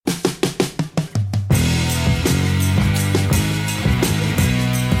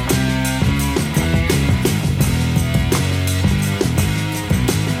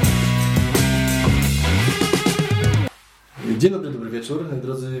Dzień dobry, dobry wieczór,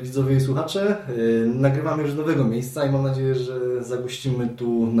 drodzy widzowie i słuchacze. Nagrywamy już z nowego miejsca i mam nadzieję, że zagościmy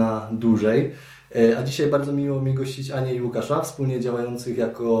tu na dłużej. A dzisiaj bardzo miło mi gościć Anię i Łukasza, wspólnie działających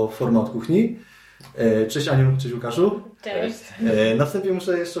jako Forma od Kuchni. Cześć Aniu, cześć Łukaszu. Cześć. Na wstępie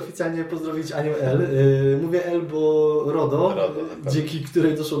muszę jeszcze oficjalnie pozdrowić Anię L. Mówię L, bo RODO, dzięki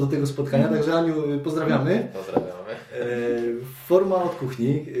której doszło do tego spotkania. Także Aniu, pozdrawiamy. Pozdrawiamy. Forma od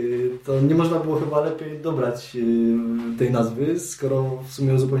Kuchni. To nie można było chyba lepiej dobrać tej nazwy, skoro w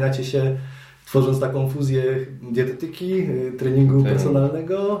sumie uzupełniacie się, tworząc taką fuzję dietetyki, treningu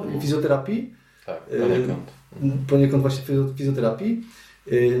personalnego, fizjoterapii. Tak, poniekąd. Poniekąd właśnie fizjoterapii.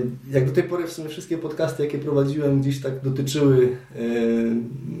 Jak do tej pory w sumie wszystkie podcasty, jakie prowadziłem, gdzieś tak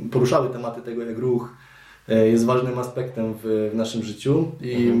poruszały tematy tego, jak ruch jest ważnym aspektem w naszym życiu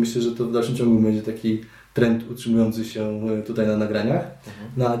i myślę, że to w dalszym ciągu będzie taki trend utrzymujący się tutaj na nagraniach.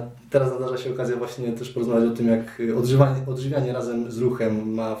 No, a teraz nadarza się okazja właśnie też porozmawiać o tym, jak odżywianie razem z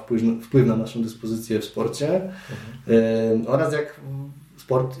ruchem ma wpływ na naszą dyspozycję w sporcie oraz jak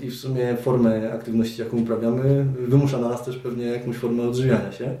sport i w sumie formę aktywności, jaką uprawiamy, wymusza na nas też pewnie jakąś formę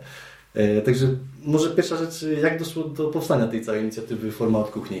odżywiania się. Także może pierwsza rzecz, jak doszło do powstania tej całej inicjatywy Forma od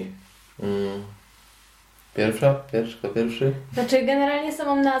Kuchni? Pierwszy? Znaczy generalnie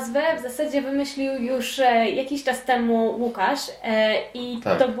samą nazwę w zasadzie wymyślił już jakiś czas temu Łukasz i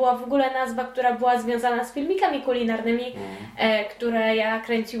tak. To była w ogóle nazwa, która była związana z filmikami kulinarnymi, które ja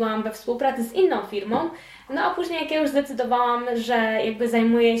kręciłam we współpracy z inną firmą. No a później jak ja już zdecydowałam, że jakby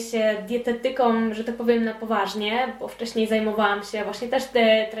zajmuję się dietetyką, że tak powiem na poważnie, bo wcześniej zajmowałam się właśnie też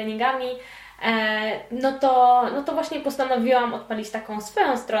treningami, no to właśnie postanowiłam odpalić taką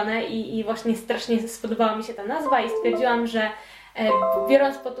swoją stronę i właśnie strasznie spodobała mi się ta nazwa i stwierdziłam, że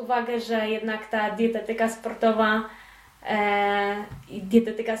biorąc pod uwagę, że jednak ta dietetyka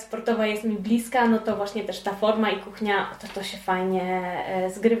sportowa jest mi bliska, no to właśnie też ta forma i kuchnia, to się fajnie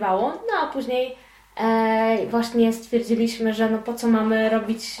zgrywało. No a później właśnie stwierdziliśmy, że no po co mamy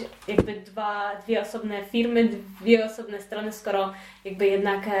robić jakby dwie osobne firmy, dwie osobne strony, skoro jakby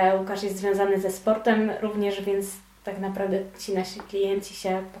jednak Łukasz jest związany ze sportem również, więc tak naprawdę ci nasi klienci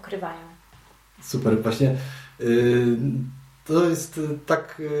się pokrywają. Super, właśnie to jest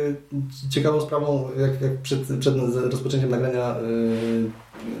tak ciekawą sprawą, jak przed rozpoczęciem nagrania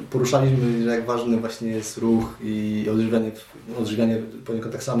poruszaliśmy, że jak ważny właśnie jest ruch i odżywianie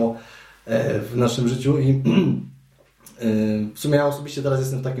poniekąd tak samo w naszym życiu i w sumie ja osobiście teraz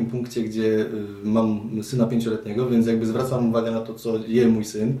jestem w takim punkcie, gdzie mam syna 5-letniego, więc jakby zwracam uwagę na to, co je mój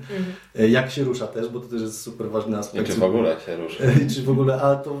syn, jak się rusza też, bo to też jest super ważny aspekt. I czy w ogóle się rusza. Czy w ogóle,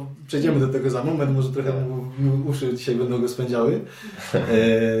 a to przejdziemy do tego za moment, może trochę uszy dzisiaj będą go spędziały,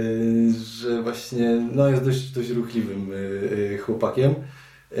 że właśnie no, jest dość ruchliwym chłopakiem.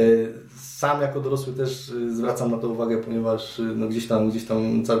 Sam jako dorosły też zwracam na to uwagę, ponieważ no, gdzieś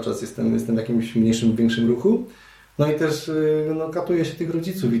tam cały czas jestem w jakimś mniejszym, większym ruchu. No i też no, katuję się tych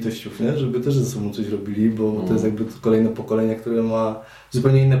rodziców i teściów, nie? Żeby też ze sobą coś robili, bo to jest jakby kolejne pokolenie, które ma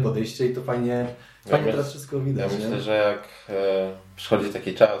zupełnie inne podejście i to fajnie teraz wszystko widać. Ja myślę, że jak przychodzi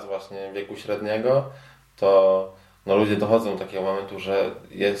taki czas właśnie wieku średniego, to no, ludzie dochodzą do takiego momentu, że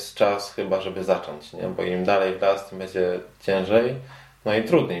jest czas chyba, żeby zacząć, nie? Bo im dalej w las, tym będzie ciężej. No i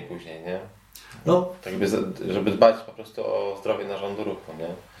trudniej później, nie? No. Tak by, żeby dbać po prostu o zdrowie narządu ruchu, nie?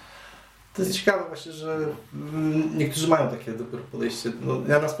 To jest ciekawe właśnie, że niektórzy mają takie dopiero podejście. No,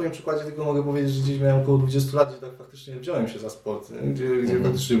 ja na swoim przykładzie tylko mogę powiedzieć, że gdzieś miałem około 20 lat, gdzie tak faktycznie wziąłem się za sport, gdzie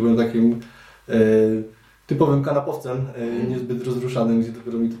faktycznie byłem takim typowym kanapowcem, niezbyt rozruszanym, gdzie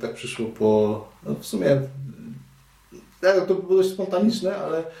dopiero mi to tak przyszło no w sumie to było dość spontaniczne,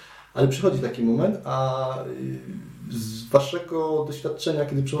 ale przychodzi taki moment, a z Waszego doświadczenia,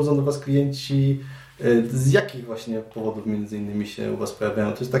 kiedy przychodzą do Was klienci, z jakich właśnie powodów między innymi się u Was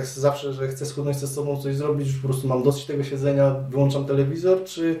pojawiają? To jest tak zawsze, że chcę schudnąć ze sobą, coś zrobić, że po prostu mam dosyć tego siedzenia, wyłączam telewizor,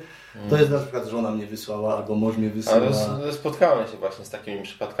 czy to jest na przykład żona mnie wysłała albo mąż mnie wysłała? Ale spotkałem się właśnie z takimi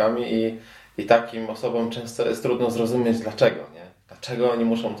przypadkami i takim osobom często jest trudno zrozumieć dlaczego, nie? Dlaczego oni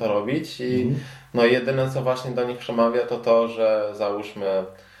muszą to robić i no jedyne co właśnie do nich przemawia to, że załóżmy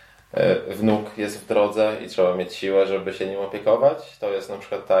wnuk jest w drodze i trzeba mieć siłę, żeby się nim opiekować. To jest na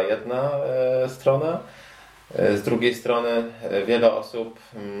przykład ta jedna strona. Z drugiej strony wiele osób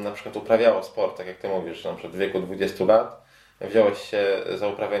na przykład uprawiało sport, tak jak Ty mówisz, na przykład w wieku 20 lat wziąłeś się za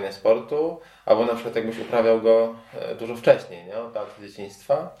uprawianie sportu, albo na przykład jakbyś uprawiał go dużo wcześniej, nie? Od lat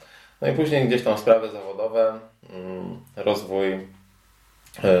dzieciństwa. No i później gdzieś tam sprawy zawodowe,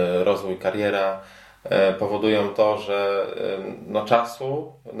 rozwój, kariera powodują to, że no,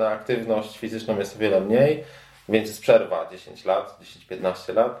 czasu na aktywność fizyczną jest o wiele mniej, więc jest przerwa 10 lat,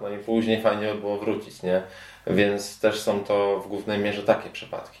 10-15 lat, no i później fajnie by było wrócić, nie? Więc też są to w głównej mierze takie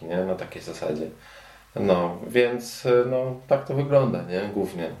przypadki, nie? Na takiej zasadzie. No, więc no, tak to wygląda, nie?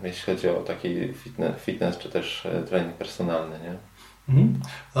 Głównie, jeśli chodzi o taki fitness czy też trening personalny, nie?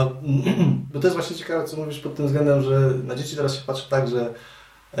 Bo to jest właśnie ciekawe, co mówisz pod tym względem, że na dzieci teraz się patrzy tak, że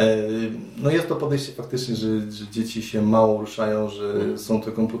no jest to podejście faktycznie, że dzieci się mało ruszają, że są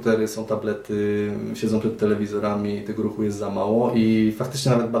te komputery, są tablety, siedzą przed telewizorami, tego ruchu jest za mało i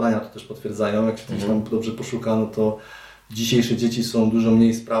faktycznie nawet badania to też potwierdzają. Jak się coś tam dobrze poszuka, no to dzisiejsze dzieci są dużo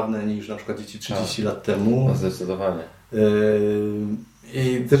mniej sprawne niż na przykład dzieci 30 lat temu. No zdecydowanie.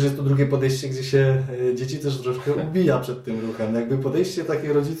 I też jest to drugie podejście, gdzie się dzieci też troszkę ubija przed tym ruchem. Jakby podejście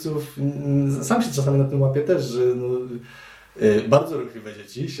takich rodziców, sam się czasami na tym łapię też, że no, bardzo ruchliwe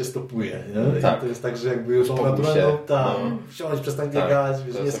dzieci się stopuje. Nie? Tak. I to jest tak, że jakby są naturalną, wsiąść, przestań biegać,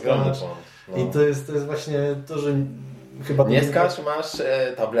 wiesz, nie skacz. No. I to jest właśnie to, że chyba... Nie skacz, masz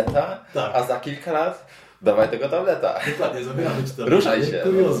tableta, a za kilka lat dawaj tego tableta. Dokładnie, zabieramy ci tableta. Ruszaj się.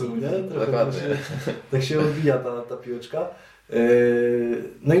 Kuriozum, nie? Dokładnie. Tak się odbija ta piłeczka.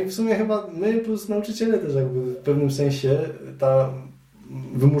 No i w sumie chyba my plus nauczyciele też jakby w pewnym sensie ta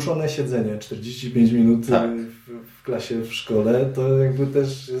wymuszone siedzenie 45 minut w klasie w szkole to jakby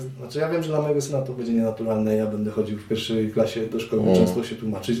też jest, znaczy ja wiem, że dla mojego syna to będzie nienaturalne, ja będę chodził w pierwszej klasie do szkoły często się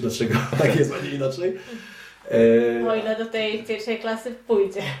tłumaczyć, dlaczego tak jest, a nie inaczej. O ile do tej pierwszej klasy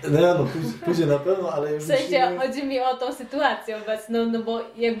pójdzie. No pójdzie na pewno, ale już w sensie chodzi mi o tą sytuację obecną, no bo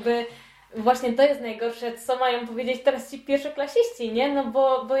jakby właśnie to jest najgorsze, co mają powiedzieć teraz ci pierwszoklasiści, nie? No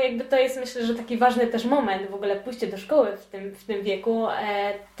bo jakby to jest, myślę, że taki ważny też moment, w ogóle pójście do szkoły w tym wieku,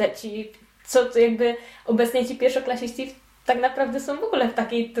 co jakby obecnie ci pierwszoklasiści tak naprawdę są w ogóle w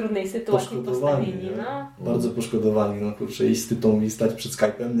takiej trudnej sytuacji postawieni, no. Bardzo poszkodowani, no kurczę, iść z tytą i stać przed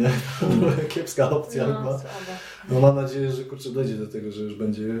Skype'em, nie? Kiepska opcja chyba. No mam nadzieję, że kurczę dojdzie do tego, że już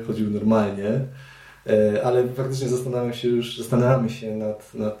będzie chodził normalnie. Ale faktycznie zastanawiamy się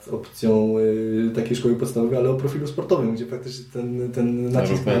nad opcją takiej szkoły podstawowej, ale o profilu sportowym, gdzie faktycznie ten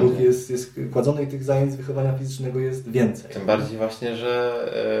nacisk na ruch jest kładzony i tych zajęć wychowania fizycznego jest więcej. Tym bardziej właśnie, że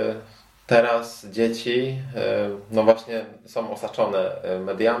teraz dzieci no właśnie są osaczone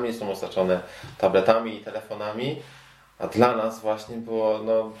mediami, są osaczone tabletami i telefonami, a dla nas właśnie było,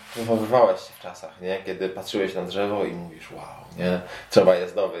 no wychowywałeś się w czasach, nie? Kiedy patrzyłeś na drzewo i mówisz, wow, nie? Trzeba je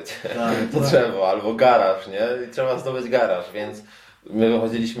zdobyć, to drzewo, albo garaż, nie? I trzeba zdobyć garaż, więc my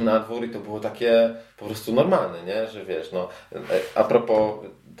wychodziliśmy na dwór i to było takie po prostu normalne, nie? Że wiesz, no a propos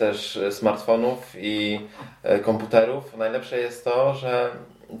też smartfonów i komputerów, najlepsze jest to, że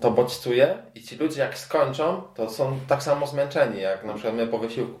to bodźcuje i ci ludzie jak skończą, to są tak samo zmęczeni, jak na przykład my po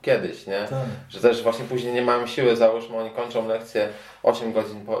wysiłku kiedyś, nie? Tak. Że też właśnie później nie mają siły, załóżmy, oni kończą lekcję 8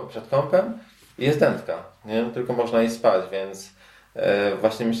 godzin przed kąpem i jest dętka, nie? Tylko można iść spać, więc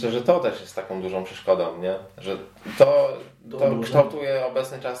właśnie myślę, że to też jest taką dużą przeszkodą, nie? Że to kształtuje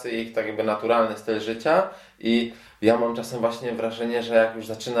obecne czasy ich tak jakby naturalny styl życia i ja mam czasem właśnie wrażenie, że jak już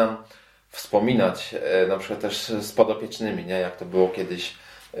zaczynam wspominać na przykład też z podopiecznymi, nie? Jak to było kiedyś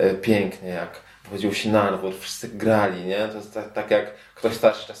pięknie, jak wychodziło się na dwór, wszyscy grali, nie? To jest tak jak ktoś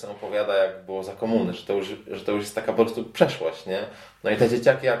starszy czasem opowiada, jak było za komuny, że to już jest taka po prostu przeszłość, nie? No i te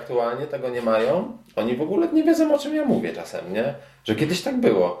dzieciaki aktualnie tego nie mają, oni w ogóle nie wiedzą, o czym ja mówię czasem, nie? Że kiedyś tak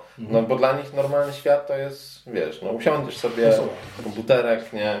było, no bo dla nich normalny świat to jest, wiesz, no usiądziesz sobie,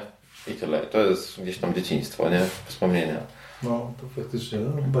 komputerek, nie? I tyle. To jest gdzieś tam dzieciństwo, nie? Wspomnienia. No, to faktycznie,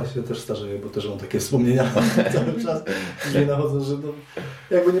 no, chyba się też starzeję, bo też mam takie wspomnienia cały czas, gdzie nachodzą, że no,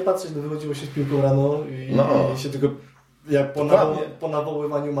 jakby nie patrzeć, no wychodziło się z piłką rano i się tylko, jak po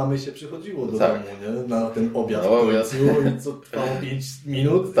nawoływaniu mamy się przychodziło do domu, nie? Na ten obiad w końcu i co trwało 5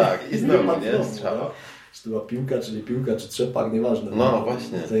 minut. Tak, i znowu, nie? Strzała. Czy to była piłka, czy nie piłka, czy trzepak, nieważne. No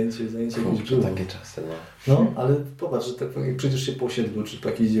właśnie. Zajęcie jakieś było. Takie czasy, no. No, ale popatrz, że tak, jak przyjdziesz się po osiedlu, czy w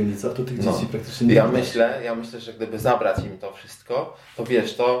takiej dzielnicach, to tych dzieci praktycznie nie ja myślę, że gdyby zabrać im to wszystko, to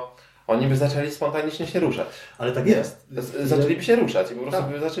wiesz, to oni by zaczęli spontanicznie się ruszać. Ale tak jest. Zaczęliby się ruszać i po prostu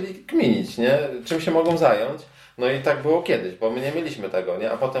by zaczęli kminić, nie? Czym się mogą zająć. No i tak było kiedyś, bo my nie mieliśmy tego,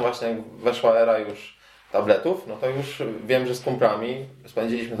 nie? A potem właśnie jak weszła era już tabletów, no to już wiem, że z kumplami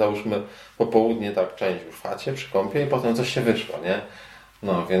spędziliśmy, załóżmy, popołudnie tak część już w chacie, przy kąpie i potem coś się wyszło, nie?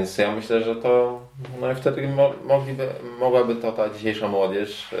 No, więc ja myślę, że to, no i wtedy mogłaby to ta dzisiejsza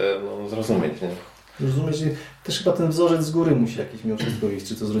młodzież zrozumieć, nie? Rozumieć, też chyba ten wzorzec z góry musi jakiś mimo wszystko iść,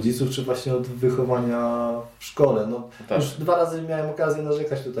 czy to z rodziców, czy właśnie od wychowania w szkole. No, tak. Już 2 razy miałem okazję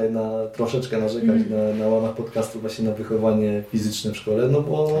narzekać tutaj, troszeczkę narzekać na łamach podcastu właśnie na wychowanie fizyczne w szkole, no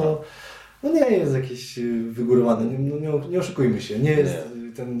bo no nie jest jakiś wygórowany, nie oszukujmy się, nie jest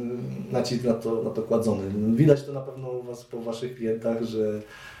ten nacisk na to kładzony. Widać to na pewno u Was po Waszych klientach, że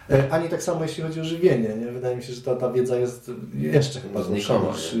ani tak samo jeśli chodzi o żywienie, nie? Wydaje mi się, że ta wiedza jest jeszcze chyba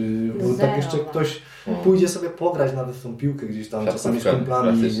znikoma. Tak jeszcze ktoś pójdzie sobie pograć nawet w tą piłkę gdzieś tam, czasami z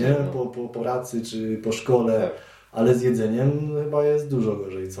kumplami, nie? Po pracy czy po szkole. Tak. Ale z jedzeniem chyba jest dużo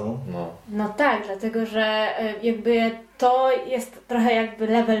gorzej, co? No tak, dlatego że jakby to jest trochę jakby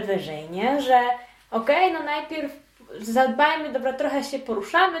level wyżej, nie? Że okej, no najpierw zadbajmy, dobra, trochę się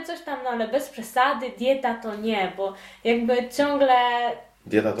poruszamy, coś tam, no ale bez przesady, dieta to nie, bo jakby ciągle...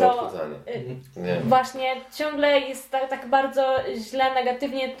 Dieta to odchudzanie. Właśnie ciągle jest tak bardzo źle,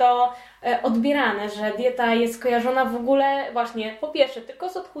 negatywnie to odbierane, że dieta jest kojarzona w ogóle właśnie po pierwsze tylko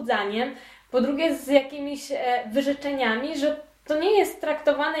z odchudzaniem, po drugie z jakimiś wyrzeczeniami, że to nie jest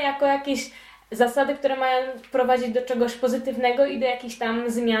traktowane jako jakieś zasady, które mają prowadzić do czegoś pozytywnego i do jakichś tam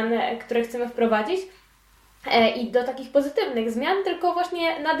zmian, które chcemy wprowadzić i do takich pozytywnych zmian, tylko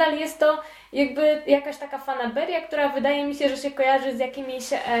właśnie nadal jest to jakby jakaś taka fanaberia, która wydaje mi się, że się kojarzy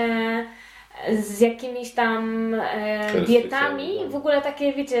z jakimiś tam dietami, w ogóle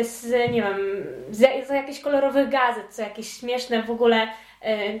takie, wiecie, nie wiem, z jakichś kolorowych gazet, co jakieś śmieszne w ogóle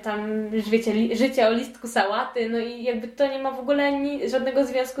tam, wiecie, życie o listku sałaty, no i jakby to nie ma w ogóle żadnego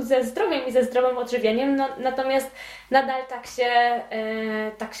związku ze zdrowiem i ze zdrowym odżywianiem, no, natomiast nadal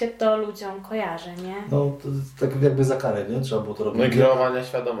tak się to ludziom kojarzy, nie? No, to tak jakby za karę, nie? Trzeba było to robić. No i kreowania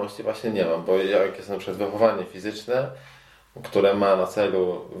świadomości właśnie nie mam, bo jak jest na przykład wychowanie fizyczne, które ma na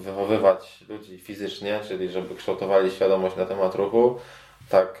celu wychowywać ludzi fizycznie, czyli żeby kształtowali świadomość na temat ruchu,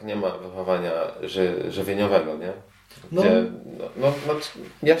 tak nie ma wychowania żywieniowego, nie? Gdzie,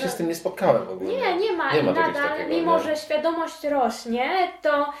 ja się z tym nie spotkałem w ogóle. Nie ma i nadal, takiego, mimo że świadomość rośnie,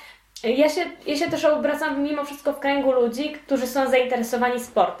 to ja się też obracam mimo wszystko w kręgu ludzi, którzy są zainteresowani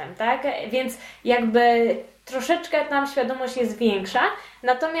sportem, tak? Więc jakby troszeczkę tam świadomość jest większa,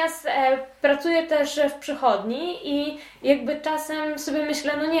 natomiast pracuję też w przychodni i jakby czasem sobie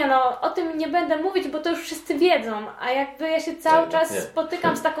myślę, o tym nie będę mówić, bo to już wszyscy wiedzą, a jakby ja się cały czas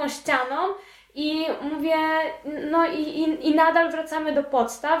spotykam z taką ścianą i mówię, i nadal wracamy do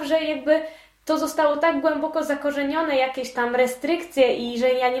podstaw, że jakby to zostało tak głęboko zakorzenione, jakieś tam restrykcje i że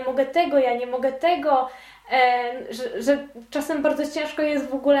ja nie mogę tego, że czasem bardzo ciężko jest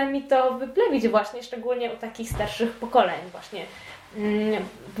w ogóle mi to wyplewić właśnie, szczególnie u takich starszych pokoleń właśnie,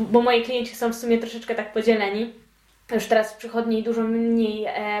 bo moi klienci są w sumie troszeczkę tak podzieleni. Już teraz w przychodni dużo mniej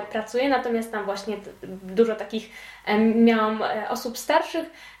pracuję, natomiast tam właśnie dużo takich miałam osób starszych,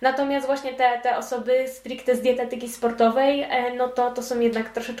 natomiast właśnie te osoby stricte z dietetyki sportowej, no to są jednak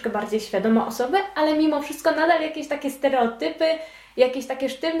troszeczkę bardziej świadome osoby, ale mimo wszystko nadal jakieś takie stereotypy, jakieś takie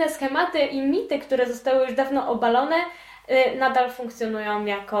sztywne schematy i mity, które zostały już dawno obalone, nadal funkcjonują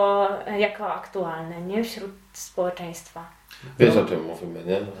jako aktualne, nie? Wśród społeczeństwa. Wiesz, o czym mówimy,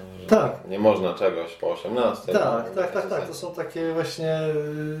 nie? Że tak. Nie można czegoś po 18. Tak. To są takie właśnie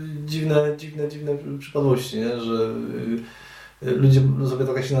dziwne przypadłości, nie? Że ludzie sobie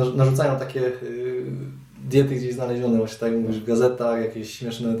trochę się narzucają takie diety gdzieś znalezione, właśnie tak jak mówisz, w gazetach, jakieś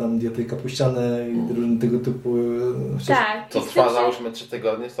śmieszne tam diety kapuściane i różne tego typu... Tak. To trwa załóżmy 3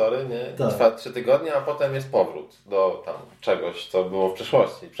 tygodnie, nie? Tak. Trwa 3 tygodnie, a potem jest powrót do tam czegoś, co było w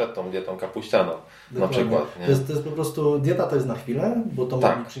przeszłości, przed tą dietą kapuścianą. Dokładnie. Na przykład. Nie? To jest po prostu, dieta to jest na chwilę, bo to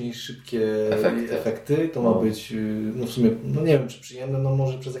ma przynieść szybkie efekty. To ma być, w sumie, nie wiem czy przyjemne,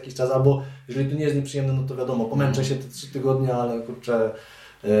 może przez jakiś czas, albo jeżeli to nie jest nieprzyjemne, no to wiadomo, pomęczę się te 3 tygodnie, ale kurczę,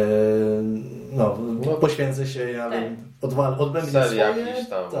 poświęcę się, ale odbędę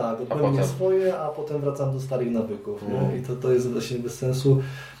swoje, a potem wracam do starych nawyków. Nie? I to jest właśnie bez sensu.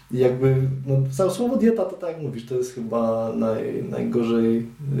 I jakby, słowo dieta to tak jak mówisz, to jest chyba najgorzej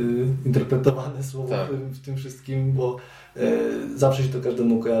interpretowane słowo w tym wszystkim, bo zawsze się to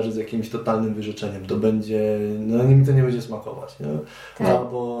każdemu kojarzy z jakimś totalnym wyrzeczeniem. To będzie, mi to nie będzie smakować, nie?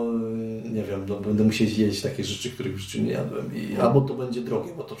 Albo, nie wiem, będę musiał jeść takie rzeczy, których w życiu nie jadłem. Albo to będzie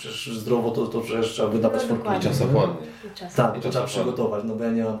drogie, bo to przecież zdrowo, to przecież trzeba wydawać fortunę. I czasochłonnie. Tak, to trzeba przygotować, bo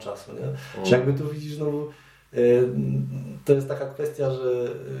ja nie mam czasu, nie? Czy jakby tu widzisz, to jest taka kwestia, że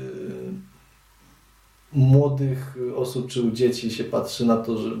młodych osób czy u dzieci się patrzy na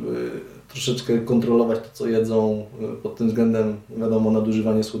to, żeby troszeczkę kontrolować to, co jedzą pod tym względem, wiadomo,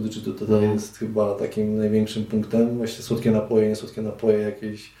 nadużywanie słodyczy to jest chyba takim największym punktem, właśnie słodkie napoje, niesłodkie napoje,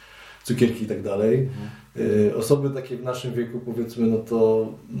 jakieś cukierki i tak dalej. Osoby takie w naszym wieku, powiedzmy, to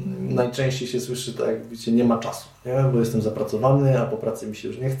najczęściej się słyszy tak, jak wiecie, nie ma czasu, nie? Bo jestem zapracowany, a po pracy mi się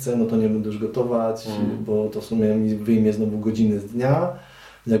już nie chce, to nie będę już gotować, bo to w sumie mi wyjmie znowu godziny z dnia.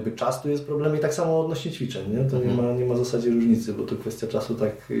 jakby czas tu jest problem i tak samo odnośnie ćwiczeń, nie? To nie ma w zasadzie różnicy, bo to kwestia czasu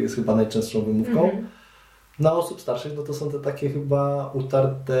tak jest chyba najczęstszą wymówką. Dla osób starszych no to są te takie chyba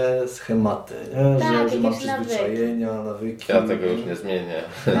utarte schematy, nie? Tak, że mam przyzwyczajenia, nawyki. Ja tego już nie zmienię.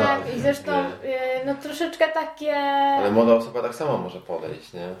 Tak, i zresztą no troszeczkę takie... Ale młoda osoba tak samo może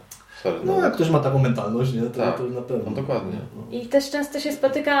podejść, nie? Sorry, no jak ktoś ma taką mentalność, nie? To, tak, to na pewno. No dokładnie. I też często się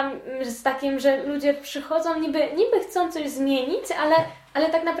spotykam z takim, że ludzie przychodzą, niby chcą coś zmienić, ale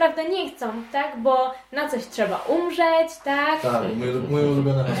tak naprawdę nie chcą, tak? Bo na coś trzeba umrzeć, tak? Tak, moje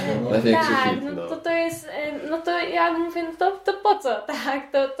ulubione hasło. No. Tak, no to jest, no to ja mówię, no to po co,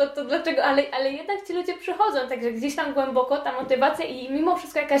 tak? To dlaczego? Ale jednak ci ludzie przychodzą, także gdzieś tam głęboko ta motywacja i mimo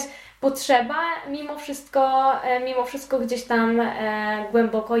wszystko jakaś potrzeba, mimo wszystko gdzieś tam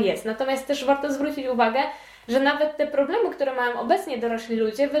głęboko jest. Natomiast też warto zwrócić uwagę, że nawet te problemy, które mają obecnie dorośli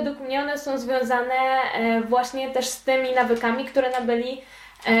ludzie, według mnie one są związane właśnie też z tymi nawykami, które nabyli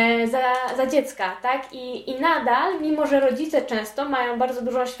za dziecka, tak? I nadal, mimo że rodzice często mają bardzo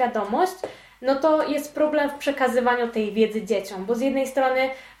dużą świadomość, no to jest problem w przekazywaniu tej wiedzy dzieciom, bo z jednej strony,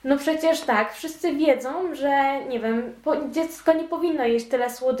 no przecież tak, wszyscy wiedzą, że nie wiem, dziecko nie powinno jeść tyle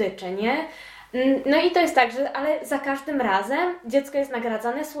słodyczy, nie? No i to jest tak, że ale za każdym razem dziecko jest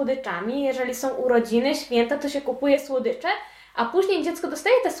nagradzane słodyczami, jeżeli są urodziny, święta, to się kupuje słodycze, a później dziecko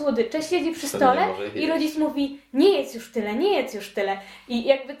dostaje te słodycze, siedzi przy stole i rodzic mówi, nie jedz już tyle, nie jedz już tyle. I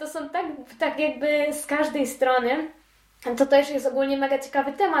jakby to są tak jakby z każdej strony. To też jest ogólnie mega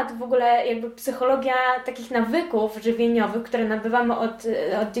ciekawy temat, w ogóle jakby psychologia takich nawyków żywieniowych, które nabywamy od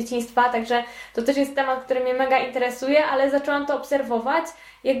dzieciństwa, także to też jest temat, który mnie mega interesuje, ale zaczęłam to obserwować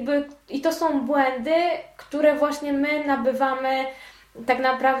jakby i to są błędy, które właśnie my nabywamy tak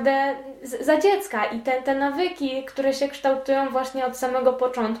naprawdę za dziecka i te nawyki, które się kształtują właśnie od samego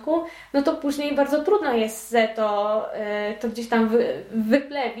początku, no to później bardzo trudno jest to gdzieś tam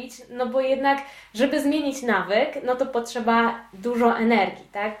wyplewić, no bo jednak, żeby zmienić nawyk, no to potrzeba dużo energii,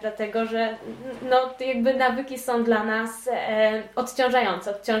 tak? Dlatego, że no jakby nawyki są dla nas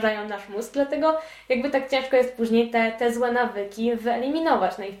odciążające, odciążają nasz mózg, dlatego jakby tak ciężko jest później te złe nawyki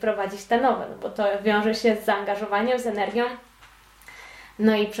wyeliminować, no i wprowadzić te nowe, no bo to wiąże się z zaangażowaniem, z energią.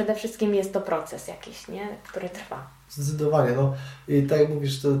 No i przede wszystkim jest to proces jakiś, nie? Który trwa. Zdecydowanie, no i tak jak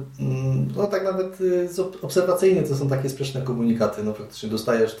mówisz, to no tak nawet obserwacyjnie to są takie sprzeczne komunikaty, no faktycznie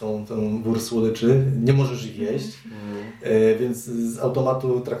dostajesz ten wór słodyczy, nie możesz ich jeść, więc z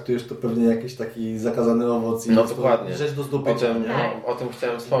automatu traktujesz to pewnie jakiś taki zakazany owoc i no dokładnie. Rzecz do zdobycia. O tym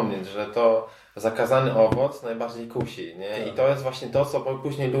chciałem wspomnieć, że to zakazany owoc najbardziej kusi, nie? Tak. I to jest właśnie to, co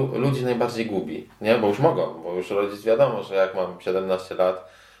później ludzi najbardziej gubi, nie? Bo już mogą, bo już rodzic wiadomo, że jak mam 17 lat,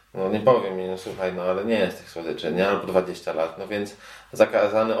 no nie powiem mi, no słuchaj, no ale nie jest tych słodyczy, nie? Albo 20 lat, no więc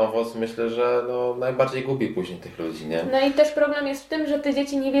zakazany owoc myślę, że no najbardziej gubi później tych ludzi, nie? No i też problem jest w tym, że te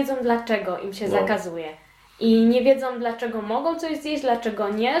dzieci nie wiedzą, dlaczego im się zakazuje. I nie wiedzą, dlaczego mogą coś zjeść, dlaczego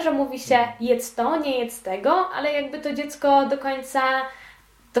nie, że mówi się jedz to, nie jedz tego, ale jakby to dziecko do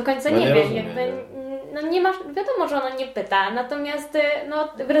końca nie wie, jakby no nie ma, wiadomo, że ono nie pyta, natomiast no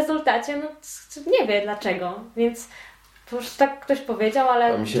w rezultacie no nie wie dlaczego, więc to już tak ktoś powiedział,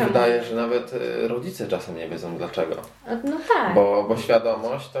 ale to mi się wydaje, że nawet rodzice czasem nie wiedzą dlaczego. No tak. Bo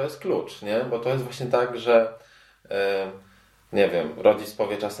świadomość to jest klucz, nie? Bo to jest właśnie tak, że nie wiem, rodzic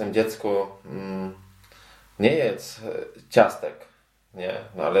powie czasem dziecku nie jedz ciastek, nie?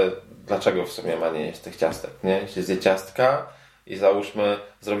 No ale dlaczego w sumie ma nie jeść tych ciastek, nie? Jeśli zje ciastka i załóżmy,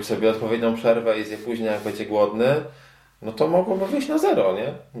 zrobi sobie odpowiednią przerwę i zje później, jak będzie głodny, no to mogłoby wyjść na zero,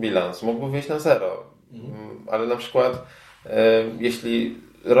 nie? Bilans mógłby wyjść na zero. Ale na przykład jeśli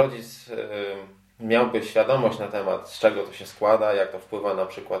rodzic miałby świadomość na temat, z czego to się składa, jak to wpływa na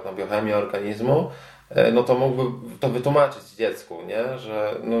przykład na biochemię organizmu, no to mógłby to wytłumaczyć dziecku, nie?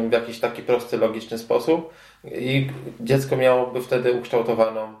 Że no w jakiś taki prosty, logiczny sposób i dziecko miałoby wtedy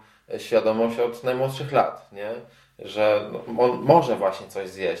ukształtowaną świadomość od najmłodszych lat, nie? Że on może właśnie coś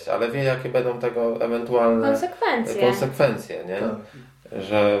zjeść, ale wie, jakie będą tego ewentualne konsekwencje, nie? Tak.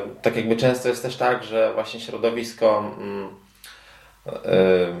 Że tak jakby często jest też tak, że właśnie środowisko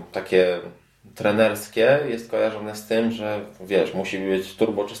takie trenerskie jest kojarzone z tym, że wiesz, musi być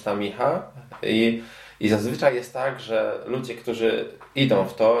turboczysta micha i zazwyczaj jest tak, że ludzie, którzy idą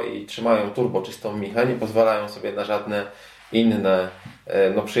w to i trzymają turboczystą michę, nie pozwalają sobie na żadne inne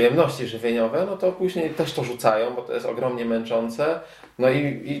przyjemności żywieniowe, no to później też to rzucają, bo to jest ogromnie męczące, no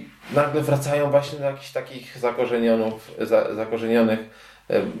i nagle wracają właśnie do jakichś takich zakorzenionych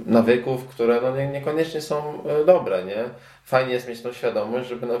nawyków, które no niekoniecznie są dobre, nie? Fajnie jest mieć tą świadomość,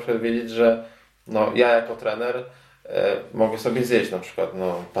 żeby na przykład wiedzieć, że no ja jako trener mogę sobie zjeść na przykład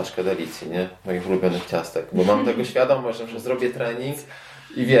paczkę delicji, nie? Moich ulubionych ciastek, bo mam tego świadomość, że zrobię trening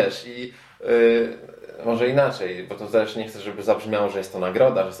I wiesz, może inaczej, bo to też nie chcę, żeby zabrzmiało, że jest to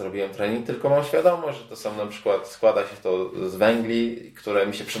nagroda, że zrobiłem trening, tylko mam świadomość, że to są na przykład, składa się to z węgli, które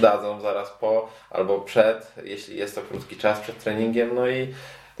mi się przydadzą zaraz po albo przed, jeśli jest to krótki czas przed treningiem,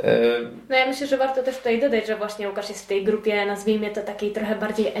 No ja myślę, że warto też tutaj dodać, że właśnie Łukasz jest w tej grupie, nazwijmy to takiej trochę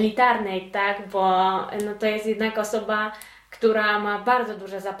bardziej elitarnej, tak, bo no to jest jednak osoba, która ma bardzo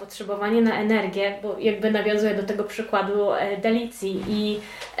duże zapotrzebowanie na energię, bo jakby nawiązuje do tego przykładu delicji i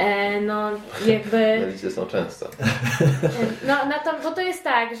no jakby... Delicje są często. No bo to jest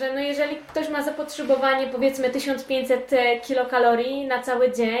tak, że no jeżeli ktoś ma zapotrzebowanie powiedzmy 1500 kilokalorii na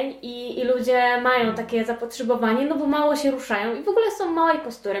cały dzień i ludzie mają takie zapotrzebowanie, no bo mało się ruszają i w ogóle są małej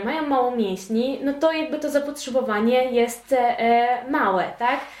postury, mają mało mięśni, no to jakby to zapotrzebowanie jest małe,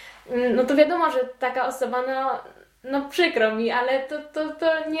 tak? No to wiadomo, że taka osoba, no przykro mi, ale to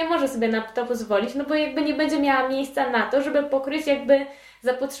nie może sobie na to pozwolić, no bo jakby nie będzie miała miejsca na to, żeby pokryć jakby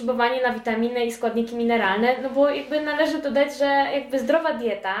zapotrzebowanie na witaminy i składniki mineralne, no bo jakby należy dodać, że jakby zdrowa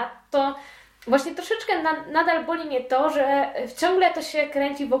dieta to właśnie troszeczkę nadal boli mnie to, że ciągle to się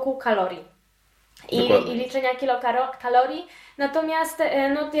kręci wokół kalorii i liczenia kilokalorii, natomiast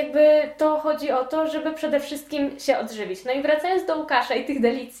no jakby to chodzi o to, żeby przede wszystkim się odżywić. No i wracając do Łukasza i tych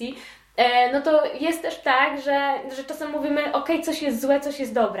delicji, no to jest też tak, że czasem mówimy, okej, coś jest złe, coś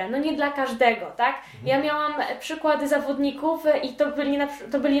jest dobre. No nie dla każdego, tak? Ja miałam przykłady zawodników i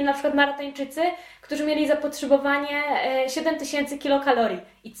to byli na przykład maratończycy, którzy mieli zapotrzebowanie 7000 kilokalorii.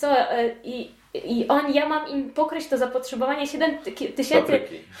 I co? Ja mam im pokryć to zapotrzebowanie 7000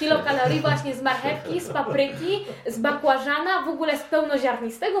 kilokalorii właśnie z marchewki, z papryki, z bakłażana, w ogóle z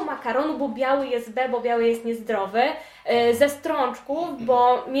pełnoziarnistego makaronu, bo biały jest bo biały jest niezdrowy, ze strączków,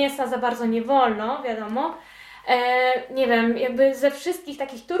 bo mięsa za bardzo nie wolno, wiadomo. Nie wiem, jakby ze wszystkich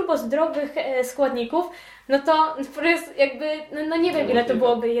takich turbozdrowych składników, no to jest jakby, no nie wiem ile to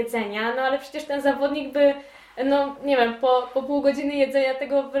byłoby jedzenia, no ale przecież ten zawodnik by, no nie wiem, po pół godziny jedzenia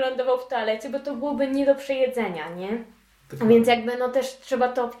tego wylądował w toalecie, bo to byłoby nie do przejedzenia, nie? Więc jakby no też trzeba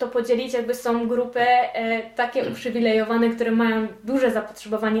to podzielić, jakby są grupy takie uprzywilejowane, które mają duże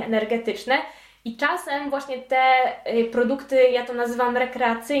zapotrzebowanie energetyczne i czasem właśnie te produkty, ja to nazywam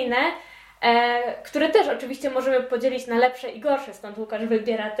rekreacyjne, które też oczywiście możemy podzielić na lepsze i gorsze, stąd Łukasz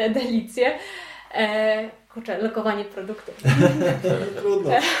wybiera te delicje. Kurczę, lokowanie produktów.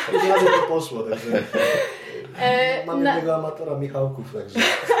 Trudno, od razu to poszło, także mam jednego amatora Michałków, także...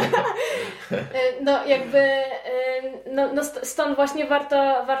 No jakby, stąd właśnie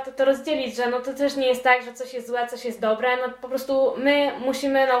warto to rozdzielić, że no to też nie jest tak, że coś jest złe, coś jest dobre, no po prostu my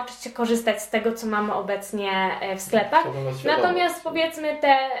musimy nauczyć się korzystać z tego, co mamy obecnie w sklepach. Natomiast powiedzmy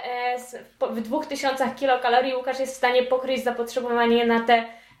w 2000 kilokalorii Łukasz jest w stanie pokryć zapotrzebowanie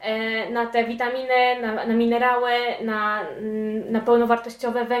na te witaminy, na minerały, na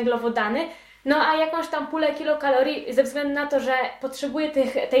pełnowartościowe węglowodany. No a jakąś tam pulę kilokalorii, ze względu na to, że potrzebuje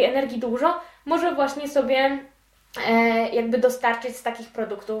tej energii dużo, może właśnie sobie jakby dostarczyć z takich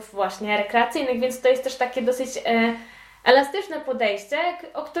produktów właśnie rekreacyjnych, więc to jest też takie dosyć elastyczne podejście,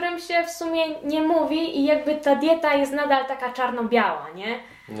 o którym się w sumie nie mówi i jakby ta dieta jest nadal taka czarno-biała, nie?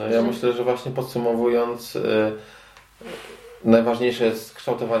 No ja myślę, że właśnie podsumowując, najważniejsze jest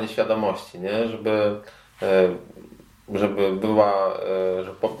kształtowanie świadomości, nie? Żeby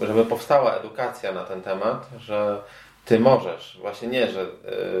powstała edukacja na ten temat, że ty możesz, właśnie nie, że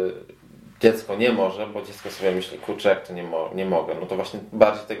dziecko nie może, bo dziecko sobie myśli, kurczę, jak to nie mogę, no to właśnie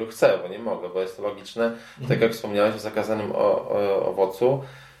bardziej tego chcę, bo nie mogę, bo jest to logiczne, tak jak wspomniałeś o zakazanym owocu,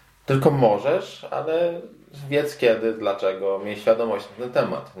 tylko możesz, ale wiedz kiedy, dlaczego, miej świadomość na ten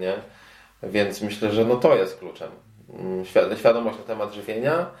temat, nie? Więc myślę, że no to jest kluczem. Świadomość na temat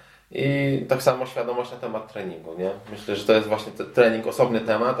żywienia i tak samo świadomość na temat treningu, nie? Myślę, że to jest właśnie trening osobny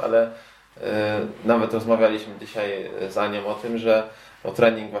temat, ale nawet rozmawialiśmy dzisiaj z Anią o tym, że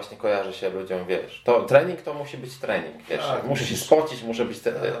trening właśnie kojarzy się ludziom, wiesz, trening to musi być trening, wiesz, tak, muszę się spocić,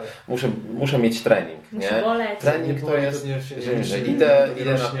 muszę mieć trening, nie? Boleć. Trening to jest, że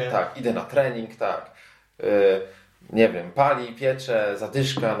idę na trening, tak. Nie wiem, pali, piecze,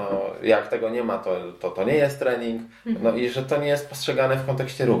 zadyszka, no jak tego nie ma, to nie jest trening. No i że to nie jest postrzegane w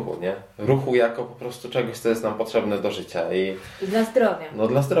kontekście ruchu, nie? Ruchu jako po prostu czegoś, co jest nam potrzebne do życia. I dla zdrowia. No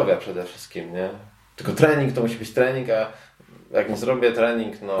dla zdrowia przede wszystkim, nie? Tylko trening to musi być trening, a jak nie zrobię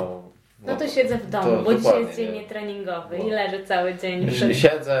trening, no to siedzę w domu, bo dzisiaj jest dzień nietreningowy i leżę cały dzień.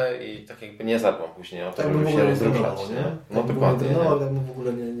 Siedzę i tak jakby nie zadbam później o to, żeby się rozruszać, nie? No dokładnie. No, ale w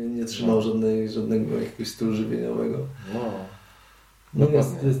ogóle nie trzymał żadnego jakiegoś stylu żywieniowego. No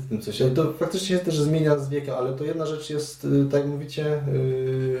jest w tym coś. Ale to faktycznie się też zmienia z wiekiem, ale to jedna rzecz jest, tak jak mówicie,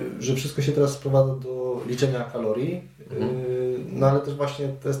 że wszystko się teraz sprowadza do liczenia kalorii. no ale też właśnie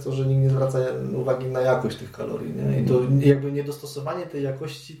to jest to, że nikt nie zwraca uwagi na jakość tych kalorii, nie? I to jakby niedostosowanie tej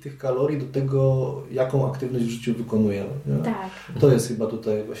jakości tych kalorii do tego, jaką aktywność w życiu wykonujemy. Nie? Tak. To jest chyba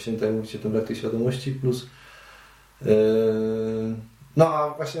tutaj właśnie, tak jak mówicie, ten brak tej świadomości plus no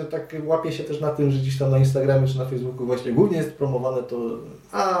a właśnie tak łapię się też na tym, że gdzieś tam na Instagramie czy na Facebooku właśnie głównie jest promowane to,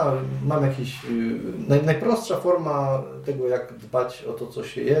 mam jakiś, najprostsza forma tego, jak dbać o to, co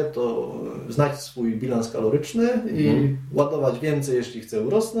się je, to znać swój bilans kaloryczny i ładować więcej, jeśli chce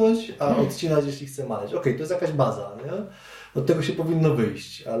urosnąć, a odcinać, jeśli chce maleć. Okej, to jest jakaś baza, nie? Od tego się powinno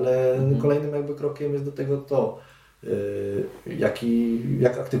wyjść, ale kolejnym jakby krokiem jest do tego to,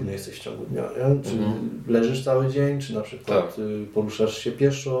 jak aktywny jesteś w ciągu dnia, nie? Czy leżysz cały dzień, czy na przykład poruszasz się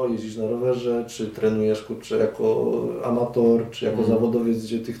pieszo, jeździsz na rowerze, czy trenujesz kurczę jako amator, czy jako zawodowiec,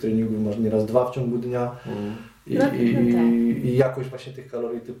 gdzie tych treningów masz nieraz 2 w ciągu dnia. I jakość właśnie tych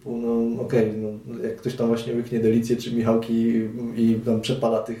kalorii typu, jak ktoś tam właśnie łyknie Delicję czy Michałki i tam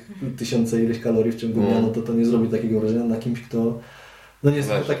przepala tych 1000 ileś kalorii w ciągu dnia, no to nie zrobi takiego wrażenia na kimś, kto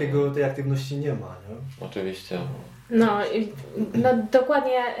niestety tej aktywności nie ma. Nie? Oczywiście. No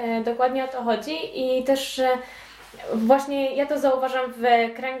dokładnie o to chodzi i też właśnie ja to zauważam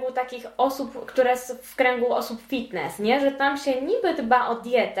w kręgu takich osób, które są w kręgu osób fitness, nie? Że tam się niby dba o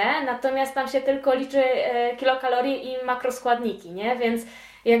dietę, natomiast tam się tylko liczy kilokalorie i makroskładniki, nie? Więc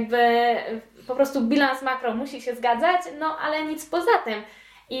jakby po prostu bilans makro musi się zgadzać, no ale nic poza tym.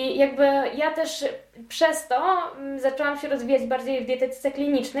 I jakby ja też przez to zaczęłam się rozwijać bardziej w dietetyce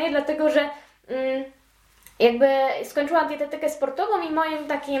klinicznej, dlatego że jakby skończyłam dietetykę sportową i moim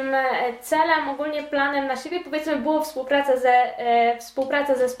takim celem, ogólnie planem na siebie, powiedzmy, było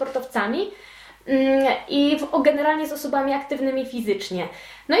współpraca ze sportowcami i generalnie z osobami aktywnymi fizycznie.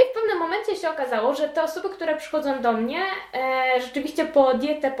 No i w pewnym momencie się okazało, że te osoby, które przychodzą do mnie rzeczywiście po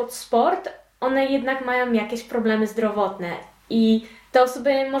dietę, pod sport, one jednak mają jakieś problemy zdrowotne i te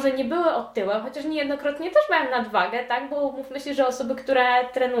osoby może nie były otyłe, chociaż niejednokrotnie też mają nadwagę, tak? Bo mówmy się, że osoby, które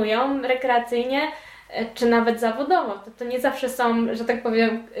trenują rekreacyjnie czy nawet zawodowo, to nie zawsze są, że tak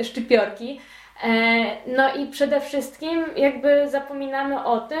powiem, szczypiorki. No i przede wszystkim jakby zapominamy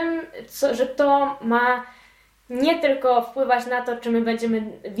o tym, że to ma nie tylko wpływać na to, czy my będziemy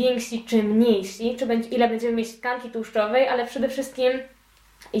więksi, czy mniejsi, ile będziemy mieć tkanki tłuszczowej, ale przede wszystkim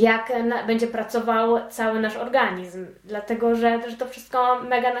jak będzie pracował cały nasz organizm, dlatego że to wszystko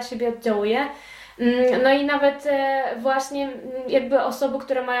mega na siebie oddziałuje. No i nawet właśnie jakby osoby,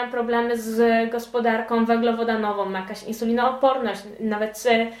 które mają problemy z gospodarką węglowodanową, jakaś insulinooporność, nawet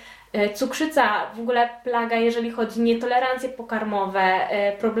cukrzyca, w ogóle plaga, jeżeli chodzi o nietolerancje pokarmowe,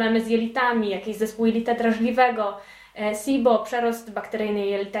 problemy z jelitami, jakiś zespół jelita drażliwego, SIBO, przerost bakteryjny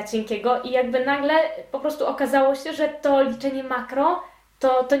jelita cienkiego i jakby nagle po prostu okazało się, że to liczenie makro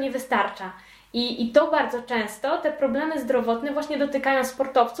to nie wystarcza. I to bardzo często, te problemy zdrowotne właśnie dotykają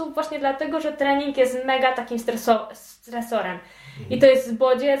sportowców właśnie dlatego, że trening jest mega takim stresorem. I to jest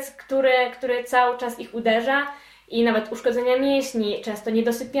bodziec, który cały czas ich uderza i nawet uszkodzenia mięśni, często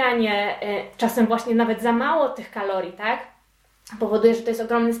niedosypianie, czasem właśnie nawet za mało tych kalorii, tak? Powoduje, że to jest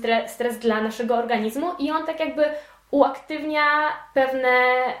ogromny stres dla naszego organizmu i on tak jakby uaktywnia pewne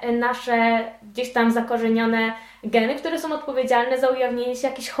nasze gdzieś tam zakorzenione geny, które są odpowiedzialne za ujawnienie się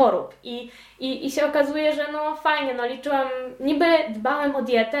jakichś chorób. I się okazuje, że no fajnie, liczyłam, niby dbałem o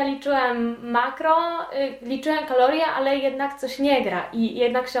dietę, liczyłem makro, liczyłem kalorie, ale jednak coś nie gra. I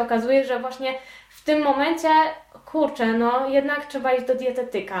jednak się okazuje, że właśnie w tym momencie, kurczę, jednak trzeba iść do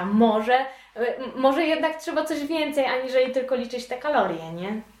dietetyka. Może jednak trzeba coś więcej, aniżeli tylko liczyć te kalorie,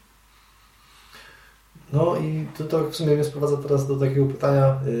 nie? No i to w sumie mnie sprowadza teraz do takiego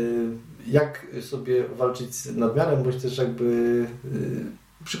pytania, jak sobie walczyć z nadmiarem, bądź też jakby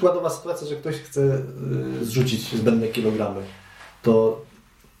przykładowa sytuacja, że ktoś chce zrzucić zbędne kilogramy, to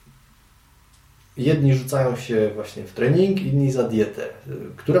jedni rzucają się właśnie w trening, inni za dietę.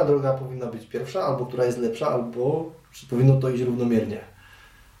 Która droga powinna być pierwsza, albo która jest lepsza, albo czy powinno to iść równomiernie?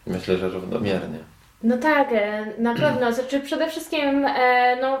 Myślę, że równomiernie. No tak, na pewno. Znaczy przede wszystkim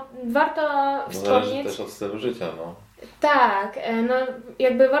warto wspomnieć... Zależy też od stylu życia, Tak,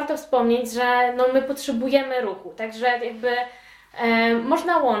 jakby warto wspomnieć, że my potrzebujemy ruchu, także jakby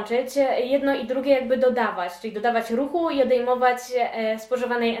można łączyć jedno i drugie, jakby dodawać, czyli dodawać ruchu i odejmować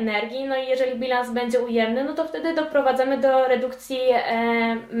spożywanej energii. No i jeżeli bilans będzie ujemny, to wtedy doprowadzamy do redukcji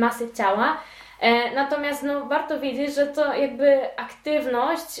masy ciała. Natomiast warto wiedzieć, że to jakby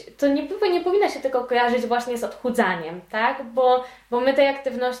aktywność to nie powinna się tylko kojarzyć właśnie z odchudzaniem, tak? Bo my tej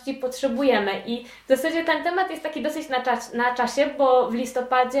aktywności potrzebujemy i w zasadzie ten temat jest taki dosyć na czasie, bo w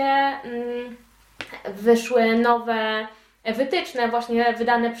listopadzie wyszły nowe wytyczne właśnie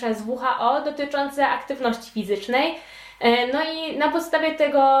wydane przez WHO dotyczące aktywności fizycznej. No i na podstawie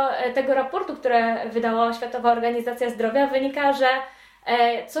tego raportu, które wydała Światowa Organizacja Zdrowia, wynika, że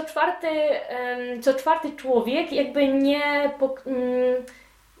co czwarty człowiek jakby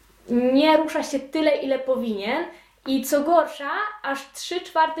nie rusza się tyle, ile powinien. I co gorsza, aż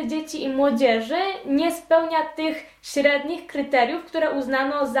 3/4 dzieci i młodzieży nie spełnia tych średnich kryteriów, które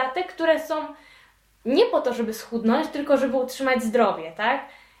uznano za te, które są nie po to, żeby schudnąć, tylko żeby utrzymać zdrowie, tak?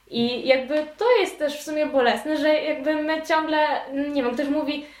 I jakby to jest też w sumie bolesne, że jakby my ciągle, nie wiem, ktoś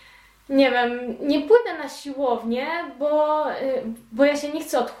mówi, nie wiem, nie pójdę na siłownię, bo ja się nie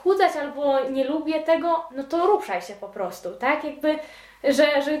chcę odchudzać albo nie lubię tego, no to ruszaj się po prostu, tak? Jakby,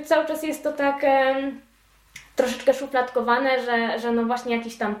 że cały czas jest to tak troszeczkę szufladkowane, że no właśnie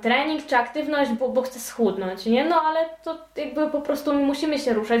jakiś tam trening czy aktywność, bo chcę schudnąć, nie? No ale to jakby po prostu musimy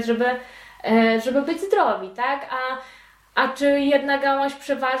się ruszać, żeby być zdrowi, tak? A czy jedna gałąź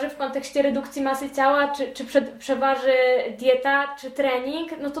przeważy w kontekście redukcji masy ciała, czy przeważy dieta, czy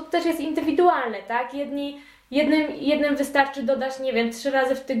trening, no to też jest indywidualne, tak? Jednym wystarczy dodać, nie wiem, 3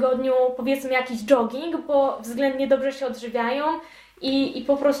 razy w tygodniu powiedzmy jakiś jogging, bo względnie dobrze się odżywiają i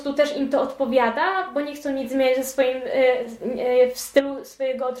po prostu też im to odpowiada, bo nie chcą nic zmieniać w stylu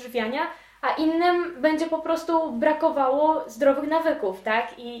swojego odżywiania, a innym będzie po prostu brakowało zdrowych nawyków, tak?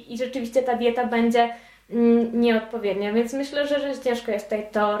 I rzeczywiście ta dieta będzie nieodpowiednia, więc myślę, że ciężko jest tutaj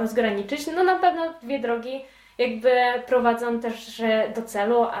to rozgraniczyć. No na pewno 2 drogi jakby prowadzą też do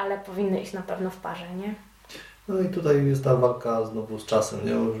celu, ale powinny iść na pewno w parze, nie? No i tutaj jest ta walka znowu z czasem,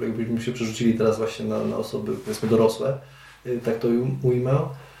 nie? Jakbyśmy się przerzucili teraz właśnie na osoby, powiedzmy dorosłe, tak to ujmę,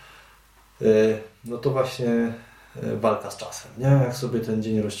 no to właśnie walka z czasem, nie? Jak sobie ten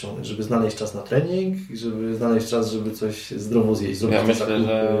dzień rozciągnąć, żeby znaleźć czas na trening, żeby znaleźć czas, żeby coś zdrowo zjeść. Ja myślę,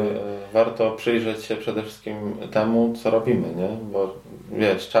 że warto przyjrzeć się przede wszystkim temu, co robimy, nie? Bo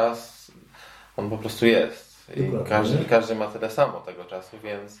wiesz, czas, on po prostu jest i każdy ma tyle samo tego czasu,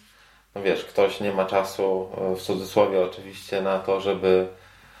 więc no wiesz, ktoś nie ma czasu, w cudzysłowie oczywiście, na to, żeby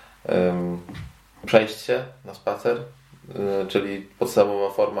przejść się na spacer, czyli podstawowa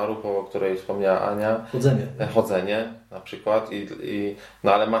forma ruchu, o której wspomniała Ania. Chodzenie na przykład.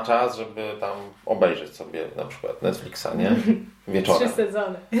 No ale ma czas, żeby tam obejrzeć sobie na przykład Netflixa, nie? Wieczorem. 3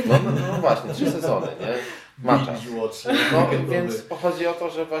 sezony. No właśnie, 3 sezony, nie? Ma czas. No, więc chodzi o to,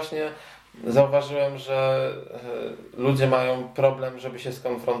 że właśnie zauważyłem, że ludzie mają problem, żeby się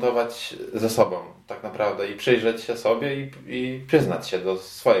skonfrontować ze sobą tak naprawdę i przyjrzeć się sobie i przyznać się do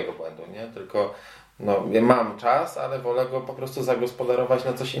swojego błędu, nie? Tylko no, ja mam czas, ale wolę go po prostu zagospodarować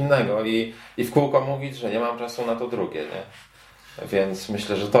na coś innego i w kółko mówić, że nie mam czasu na to drugie, nie? Więc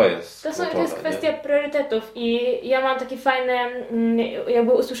myślę, że to jest To jest kwestia priorytetów i ja mam takie fajne,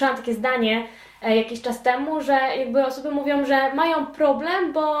 jakby usłyszałam takie zdanie jakiś czas temu, że jakby osoby mówią, że mają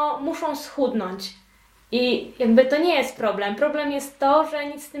problem, bo muszą schudnąć. I jakby to nie jest problem. Problem jest to, że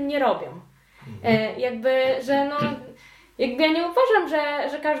nic z tym nie robią. Jakby, że no... Jakby ja nie uważam,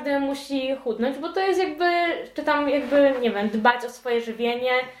 że każdy musi chudnąć, bo to jest jakby, czy tam jakby, nie wiem, dbać o swoje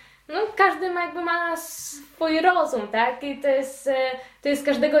żywienie. No każdy ma swój rozum, tak? I to jest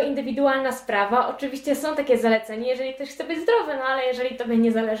każdego indywidualna sprawa. Oczywiście są takie zalecenia, jeżeli ktoś chce być zdrowy, no ale jeżeli tobie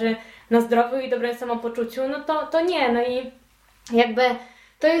nie zależy na zdrowiu i dobrym samopoczuciu, no to nie. No i jakby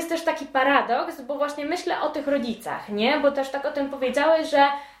to jest też taki paradoks, bo właśnie myślę o tych rodzicach, nie? Bo też tak o tym powiedziałeś, że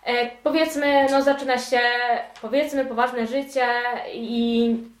powiedzmy, no zaczyna się, powiedzmy, poważne życie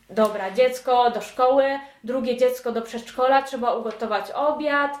i dobra, dziecko do szkoły, drugie dziecko do przedszkola, trzeba ugotować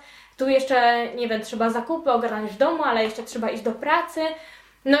obiad, tu jeszcze, nie wiem, trzeba zakupy ogarnąć w domu, ale jeszcze trzeba iść do pracy.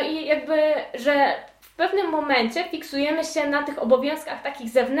 No i jakby, że w pewnym momencie fiksujemy się na tych obowiązkach takich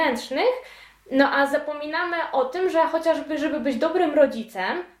zewnętrznych, no a zapominamy o tym, że chociażby, żeby być dobrym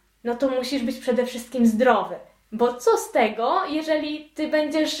rodzicem, no to musisz być przede wszystkim zdrowy. Bo co z tego, jeżeli ty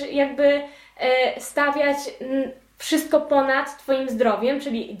będziesz jakby stawiać wszystko ponad twoim zdrowiem,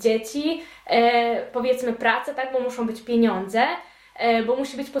 czyli dzieci, powiedzmy pracę, tak, bo muszą być pieniądze, bo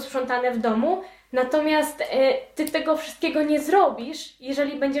musi być posprzątane w domu, natomiast ty tego wszystkiego nie zrobisz,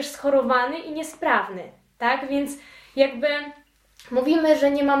 jeżeli będziesz schorowany i niesprawny, tak, więc jakby mówimy,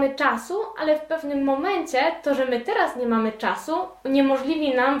 że nie mamy czasu, ale w pewnym momencie to, że my teraz nie mamy czasu,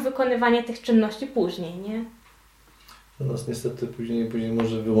 uniemożliwi nam wykonywanie tych czynności później, nie? To nas niestety później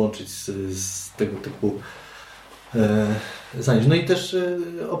może wyłączyć z tego typu zajęć. No i też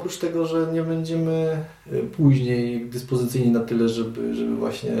oprócz tego, że nie będziemy później dyspozycyjni na tyle, żeby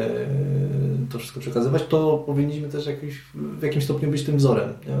właśnie to wszystko przekazywać, to powinniśmy też w jakimś stopniu być tym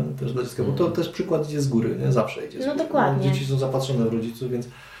wzorem, nie? Też dla dziecka, bo to też przykład idzie z góry, nie? Zawsze idzie z góry. No dokładnie. Dzieci są zapatrzone w rodziców, więc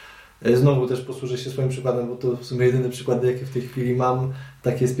Znowu też posłużę się swoim przykładem, bo to w sumie jedyny przykład, jaki w tej chwili mam,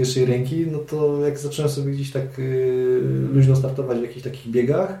 takie z pierwszej ręki, no to jak zacząłem sobie gdzieś tak luźno startować w jakichś takich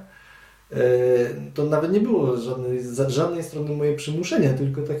biegach, to nawet nie było żadnej strony moje przymuszenie,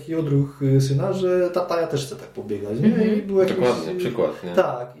 tylko taki odruch syna, że tata, ja też chcę tak pobiegać. Nie? I było Dokładnie, przykład, nie?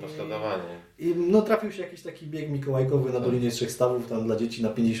 Tak. Naśladowanie. I no trafił się jakiś taki bieg mikołajkowy na Dolinie Trzech Stawów, tam dla dzieci na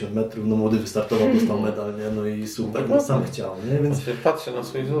 50 metrów, no młody wystartował, dostał medal, nie? No i super, no sam chciał, nie? Więc się patrzy na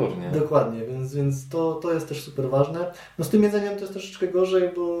swój wzór, nie? Dokładnie, więc to jest też super ważne. No z tym jedzeniem to jest troszeczkę gorzej,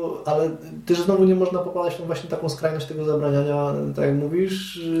 ale też znowu nie można popadać w właśnie taką skrajność tego zabraniania, tak jak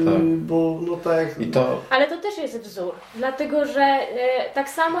mówisz, bo no tak... Ale to też jest wzór, dlatego że tak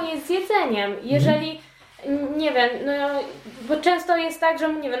samo jest z jedzeniem. Jeżeli nie wiem, no bo często jest tak,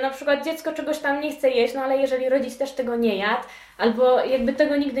 że nie wiem, na przykład dziecko czegoś tam nie chce jeść, no ale jeżeli rodzic też tego nie jadł, albo jakby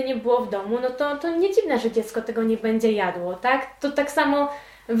tego nigdy nie było w domu, no to nie dziwne, że dziecko tego nie będzie jadło, tak? To tak samo,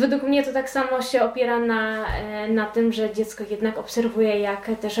 według mnie to tak samo się opiera na tym, że dziecko jednak obserwuje,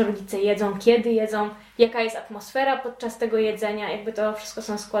 jak też rodzice jedzą, kiedy jedzą, jaka jest atmosfera podczas tego jedzenia, jakby to wszystko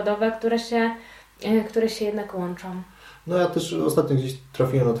są składowe, które się jednak łączą. No ja też ostatnio gdzieś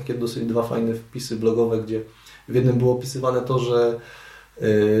trafiłem na takie dosyć dwa fajne wpisy blogowe, gdzie w jednym było opisywane to, że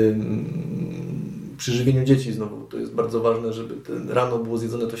przy żywieniu dzieci znowu to jest bardzo ważne, żeby rano było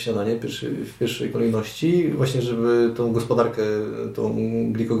zjedzone to śniadanie w pierwszej kolejności, właśnie żeby tą gospodarkę, tą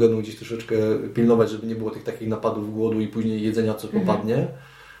glikogenu gdzieś troszeczkę pilnować, żeby nie było tych takich napadów głodu i później jedzenia co popadnie.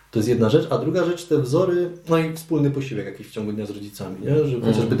 To jest jedna rzecz, a druga rzecz te wzory, no i wspólny posiłek jakiś w ciągu dnia z rodzicami, nie? Że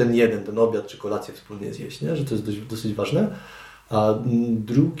chociażby ten obiad czy kolację wspólnie zjeść, nie? Że to jest dosyć ważne. A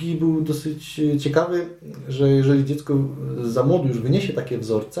drugi był dosyć ciekawy, że jeżeli dziecko za młodu już wyniesie takie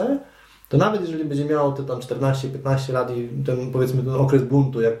wzorce, to nawet jeżeli będzie miało te tam 14-15 lat i ten okres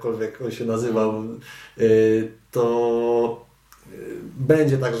buntu, jakkolwiek on się nazywał, to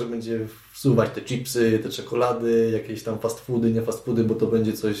będzie tak, że będzie wsuwać te chipsy, te czekolady, jakieś tam fast foody, nie fast foody, bo to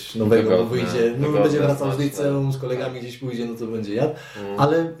będzie coś nowego, bo wyjdzie, będzie wracał z liceum, z kolegami gdzieś pójdzie, no to będzie jadł.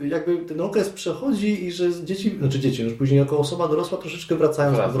 Ale jakby ten okres przechodzi i że dzieci, już później jako osoba dorosła troszeczkę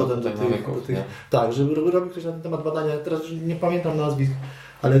wracają z powrotem do tych tak, żeby robił ktoś na ten temat badania, teraz już nie pamiętam nazwisk,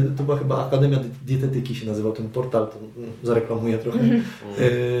 ale to była chyba Akademia Dietetyki się nazywał ten portal, to zareklamuję trochę.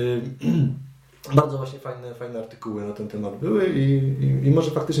 Bardzo właśnie fajne artykuły na ten temat były i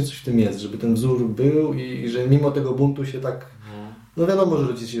może faktycznie coś w tym jest, żeby ten wzór był i że mimo tego buntu się tak, no wiadomo, że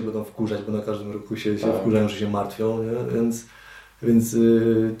rodzice się będą wkurzać, bo na każdym roku się wkurzają, że się martwią, nie? Więc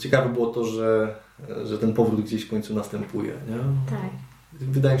ciekawe było to, że ten powrót gdzieś w końcu następuje. Nie? Tak.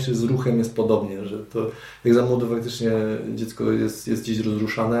 Wydaje mi się, że z ruchem jest podobnie, że to jak za młodo faktycznie dziecko jest gdzieś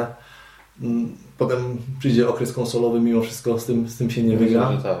rozruszane, potem przyjdzie okres konsolowy, mimo wszystko z tym się nie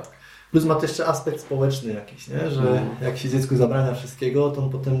wygra. Plus ma to jeszcze aspekt społeczny jakiś, nie? Że jak się dziecku zabrania wszystkiego, to on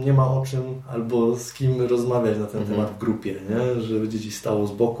potem nie ma o czym albo z kim rozmawiać na ten temat w grupie, nie? Że będzie gdzieś stało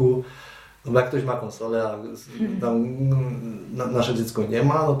z boku. No bo jak ktoś ma konsolę, a tam nasze dziecko nie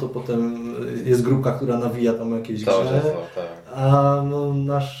ma, no to potem jest grupka, która nawija tam jakieś grze, a no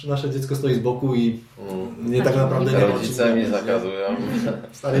nasze dziecko stoi z boku i nie tak naprawdę nie wiem, rodzice mi zakazują.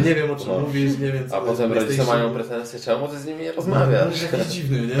 Stary, nie wiem o czym mówisz, nie wiem co. A potem rodzice mają pretensje, czemu ty z nimi nie rozmawiasz? Jakiś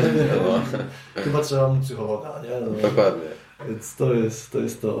dziwny, nie? Chyba trzeba mu psychologa, nie? No. Dokładnie. Więc to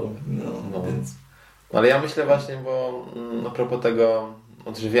jest to. No. Więc. Ale ja myślę właśnie, bo a propos tego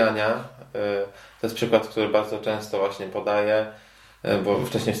odżywiania, to jest przykład, który bardzo często właśnie podaję, bo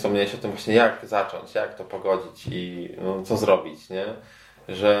wcześniej wspomniałeś o tym właśnie, jak zacząć, jak to pogodzić i co zrobić, nie?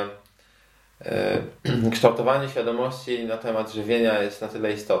 Że kształtowanie świadomości na temat żywienia jest na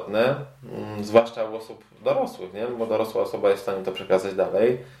tyle istotne, zwłaszcza u osób dorosłych, nie? Bo dorosła osoba jest w stanie to przekazać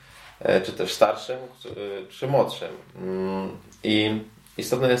dalej, czy też starszym, czy młodszym. I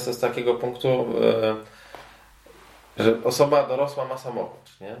istotne jest to z takiego punktu, że osoba dorosła ma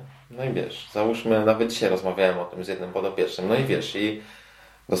samochód, nie? No i wiesz, załóżmy, nawet dzisiaj rozmawiałem o tym z jednym podopiecznym, no i wiesz, i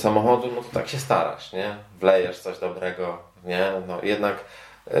do samochodu, no to tak się starasz, nie? Wlejesz coś dobrego, nie? No jednak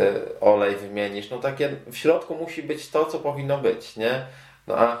olej wymienisz, no takie w środku musi być to, co powinno być, nie?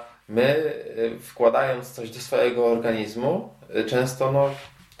 No a my wkładając coś do swojego organizmu, często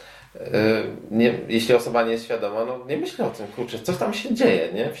jeśli osoba nie jest świadoma, no nie myśli o tym, kurczę, co tam się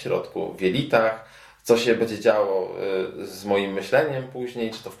dzieje, nie? W środku, w jelitach, co się będzie działo z moim myśleniem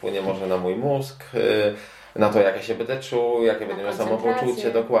później, czy to wpłynie może na mój mózg, na to, jak ja się będę czuł, jakie będę miał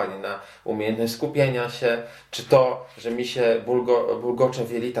samopoczucie, dokładnie, na umiejętność skupienia się, czy to, że mi się bulgocze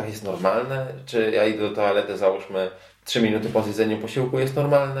w jelitach jest normalne, czy ja idę do toalety, załóżmy 3 minuty po zjedzeniu posiłku jest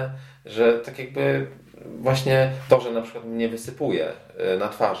normalne, że tak jakby właśnie to, że na przykład mnie wysypuje na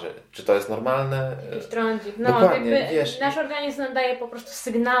twarzy, czy to jest normalne? Jakiś trądzik. Dokładnie, jakby wiesz, nasz organizm nam daje po prostu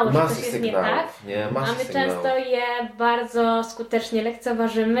sygnały, że coś jest nie tak. A my często je bardzo skutecznie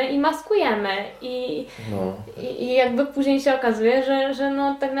lekceważymy i maskujemy. I jakby później się okazuje, że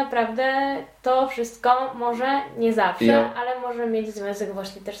no tak naprawdę to wszystko może nie zawsze, ale może mieć związek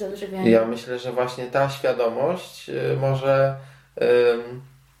właśnie też z odżywianiem. Ja myślę, że właśnie ta świadomość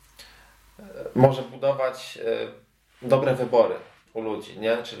może budować dobre wybory u ludzi,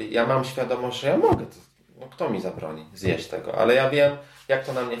 nie? Czyli ja mam świadomość, że ja mogę, kto mi zabroni zjeść tego, ale ja wiem, jak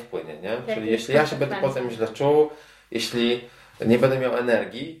to na mnie wpłynie, nie? Czyli jeśli ja się będę potem źle czuł, jeśli nie będę miał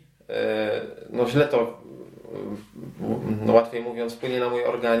energii, źle to, łatwiej mówiąc, wpłynie na mój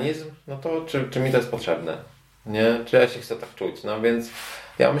organizm, no to czy mi to jest potrzebne, nie? Czy ja się chcę tak czuć, no więc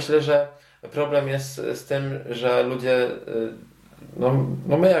ja myślę, że problem jest z tym, że ludzie,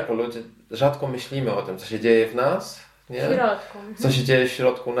 my jako ludzie rzadko myślimy o tym, co się dzieje w nas, nie? W środku. Co się dzieje w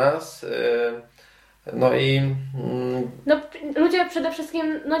środku nas. Ludzie przede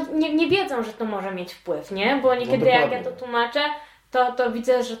wszystkim nie wiedzą, że to może mieć wpływ, nie? Bo niekiedy jak ja to tłumaczę, to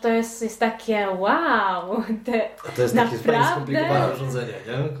widzę, że to jest takie wow. A to jest takie fajnie skomplikowane urządzenie,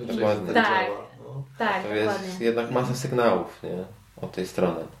 nie? Dokładnie. Tak, to jest jednak masa sygnałów, nie? Od tej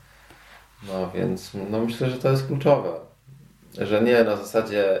strony. Więc myślę, że to jest kluczowe. Że nie na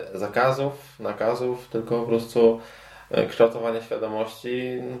zasadzie nakazów, tylko po prostu kształtowania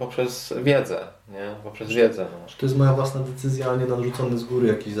świadomości poprzez wiedzę, nie? Poprzez wiedzę. Czy to jest moja własna decyzja, a nie narzucony z góry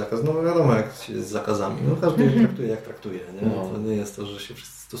jakiś zakaz? Wiadomo jak się jest z zakazami. Każdy je traktuje jak traktuje, nie? To nie jest to, że się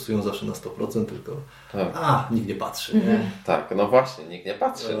wszyscy stosują zawsze na 100%, tylko nikt nie patrzy, nie? Tak, właśnie, nikt nie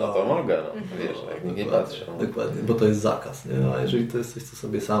patrzy, to mogę, wiesz, jak nikt nie patrzy. Dokładnie, bo to jest zakaz, nie? A jeżeli to jest coś, co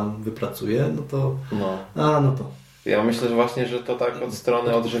sobie sam wypracuje, to... Ja myślę, że właśnie, że to tak od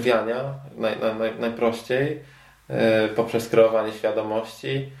strony odżywiania najprościej, poprzez kreowanie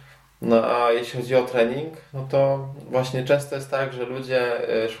świadomości. A jeśli chodzi o trening, to właśnie często jest tak, że ludzie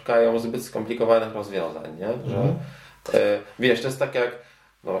szukają zbyt skomplikowanych rozwiązań, nie? Że wiesz, to jest tak jak,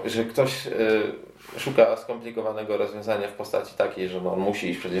 że ktoś szuka skomplikowanego rozwiązania w postaci takiej, że on musi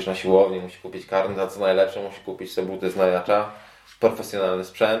iść przecież na siłownię, musi kupić karnet, a co najlepsze, musi kupić sobie buty z najacza, profesjonalny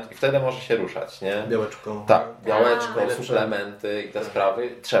sprzęt i wtedy może się ruszać, nie? Białeczko. Tak, białeczko, suplementy i te sprawy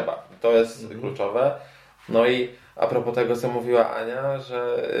trzeba. To jest kluczowe. I a propos tego, co mówiła Ania,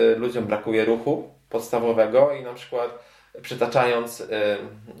 że ludziom brakuje ruchu podstawowego i na przykład przytaczając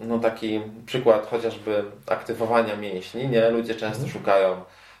taki przykład chociażby aktywowania mięśni, nie? Ludzie często szukają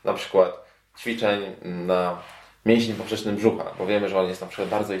na przykład ćwiczeń na mięsień poprzeczny brzucha, bo wiemy, że on jest na przykład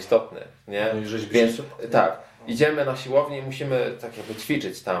bardzo istotny, nie? Więc idziemy na siłownię i musimy tak jakby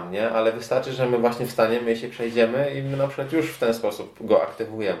ćwiczyć tam, nie? Ale wystarczy, że my właśnie wstaniemy i się przejdziemy i my na przykład już w ten sposób go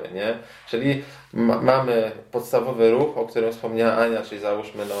aktywujemy, nie? Czyli mamy podstawowy ruch, o którym wspomniała Ania, czyli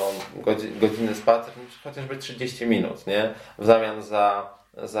załóżmy godziny spacer, chociażby 30 minut, nie? W zamian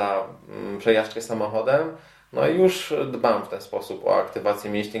za przejażdżkę samochodem. I już dbam w ten sposób o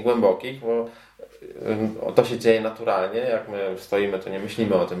aktywację mięśni głębokich, bo to się dzieje naturalnie. Jak my stoimy, to nie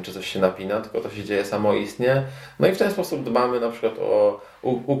myślimy o tym, czy coś się napina, tylko to się dzieje samoistnie. I w ten sposób dbamy na przykład o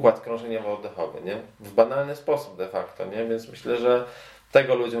układ krążeniowo-oddechowy, nie? W banalny sposób de facto, nie? Więc myślę, że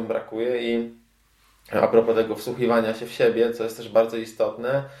tego ludziom brakuje i a propos tego wsłuchiwania się w siebie, co jest też bardzo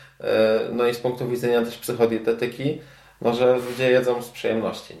istotne, i z punktu widzenia też psychodietetyki, że ludzie jedzą z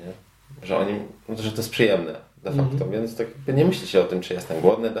przyjemności, nie? Że to jest przyjemne de facto, więc tak nie myśli się o tym, czy jestem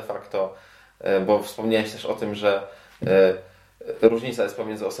głodny de facto, bo wspomniałeś też o tym, że różnica jest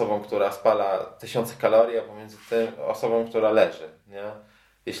pomiędzy osobą, która spala 1000 kalorii, a pomiędzy osobą, która leży, nie?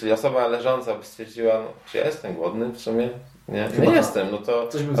 Jeśli osoba leżąca by stwierdziła, czy ja jestem głodny w sumie? Nie jestem,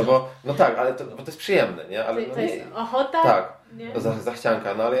 ale bo to jest przyjemne, nie? Ale to jest ochota? Tak,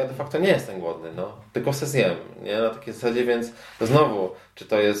 zachcianka, ale ja de facto nie jestem głodny, tylko se zjem, nie? Na takiej zasadzie, więc znowu, czy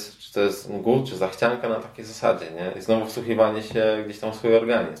to jest głód, czy zachcianka na takiej zasadzie, nie? I znowu wsłuchiwanie się gdzieś tam w swój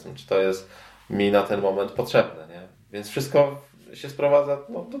organizm, czy to jest mi na ten moment potrzebne, nie? Więc wszystko się sprowadza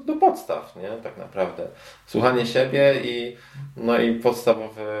do podstaw, nie? Tak naprawdę. Słuchanie siebie i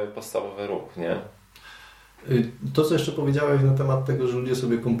podstawowy ruch, nie? To, co jeszcze powiedziałeś na temat tego, że ludzie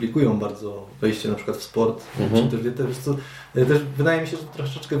sobie komplikują bardzo wejście na przykład w sport, czy też dietę, też wydaje mi się, że to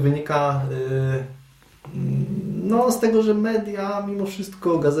troszeczkę wynika z tego, że media, mimo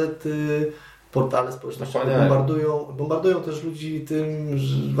wszystko, gazety, portale społecznościowe bombardują też ludzi tym,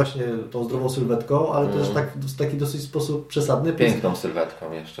 że właśnie tą zdrową sylwetką, ale też w taki dosyć sposób przesadny. Piękną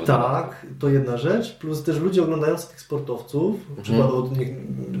sylwetką jeszcze. Tak, to jedna rzecz. Plus też ludzie oglądający tych sportowców, przykładowo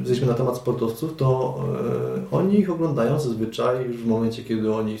zejdźmy na temat sportowców, to oni ich oglądają zazwyczaj już w momencie,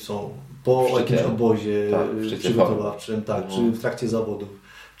 kiedy oni są po jakimś obozie przygotowawczym, tak, czy w trakcie zawodów,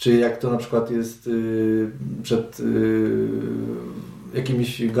 czy jak to na przykład jest przed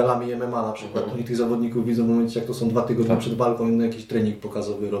jakimiś galami MMA na przykład. Oni tych zawodników widzą w momencie, jak to są 2 tygodnie przed walką, jakiś trening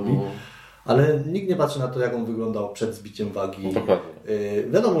pokazowy robi. Ale nikt nie patrzy na to, jak on wyglądał przed zbiciem wagi.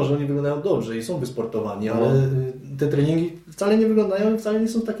 Wiadomo, że oni wyglądają dobrze i są wysportowani, ale te treningi wcale nie wyglądają i wcale nie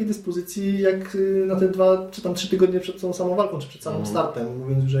są w takiej dyspozycji jak na te 2 czy tam 3 tygodnie przed tą samą walką, czy przed samym startem,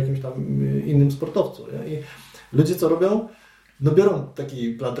 mówiąc już o jakimś tam innym sportowcu. Nie? I ludzie co robią? No biorą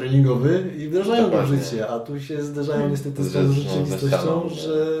taki plan treningowy i wdrażają go w życie, a tu się zderzają niestety z rzeczywistością,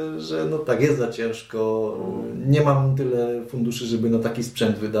 że no tak, jest za ciężko, nie mam tyle funduszy, żeby na taki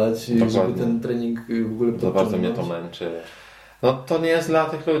sprzęt wydać, żeby ten trening w ogóle to bardzo mnie to męczy. No to nie jest dla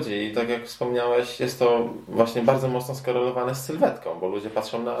tych ludzi i tak jak wspomniałeś, jest to właśnie bardzo mocno skorelowane z sylwetką, bo ludzie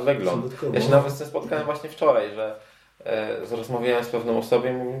patrzą na wygląd. Ja się nawet z tym spotkałem właśnie wczoraj, że rozmawiałem z pewną osobą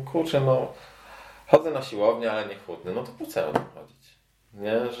i mówię, kurczę, no chodzę na siłownię, ale nie chudny, no to po co mam chodzić?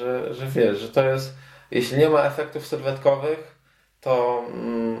 Nie? Że wiesz, że to jest, jeśli nie ma efektów sylwetkowych, to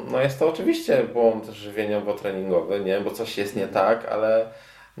no jest to oczywiście błąd żywieniowo-treningowy, nie? Bo coś jest nie tak, ale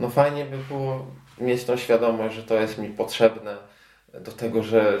no fajnie by było mieć tą świadomość, że to jest mi potrzebne do tego,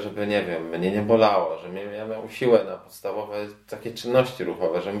 żeby nie wiem, mnie nie bolało, że ja miał siłę na podstawowe takie czynności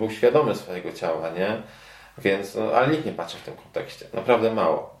ruchowe, żebym był świadomy swojego ciała, nie? Więc, no, ale nikt nie patrzy w tym kontekście. Naprawdę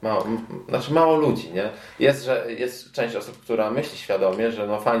mało ludzi, nie? Jest część osób, która myśli świadomie, że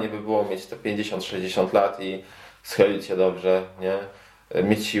no fajnie by było mieć te 50-60 lat i schylić się dobrze, nie?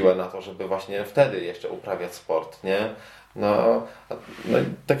 Mieć siłę na to, żeby właśnie wtedy jeszcze uprawiać sport, nie? No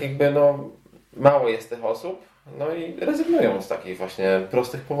tak jakby mało jest tych osób, no i rezygnują z takich właśnie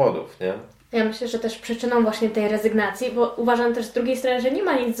prostych powodów, nie? Ja myślę, że też przyczyną właśnie tej rezygnacji, bo uważam też z drugiej strony, że nie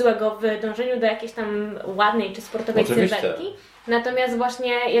ma nic złego w dążeniu do jakiejś tam ładnej czy sportowej sylwetki. Natomiast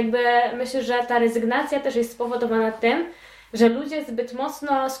właśnie jakby myślę, że ta rezygnacja też jest spowodowana tym, że ludzie zbyt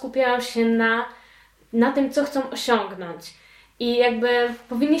mocno skupiają się na tym, co chcą osiągnąć. I jakby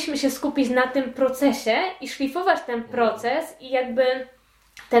powinniśmy się skupić na tym procesie i szlifować ten proces i jakby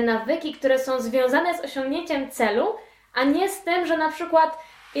te nawyki, które są związane z osiągnięciem celu, a nie z tym, że na przykład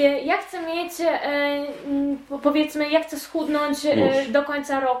ja chcę mieć, powiedzmy, ja chcę schudnąć do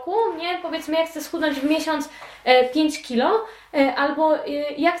końca roku, nie? Powiedzmy, ja chcę schudnąć w miesiąc 5 kilo, albo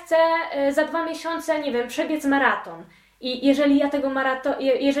ja chcę za 2 miesiące, nie wiem, przebiec maraton. I jeżeli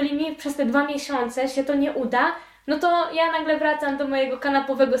jeżeli mi przez te 2 miesiące się to nie uda, no to ja nagle wracam do mojego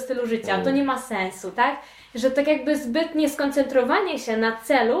kanapowego stylu życia. To nie ma sensu, tak? Że tak jakby zbytnie skoncentrowanie się na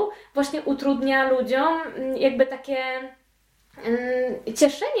celu właśnie utrudnia ludziom jakby takie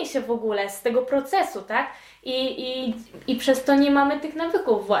cieszenie się w ogóle z tego procesu, tak? I przez to nie mamy tych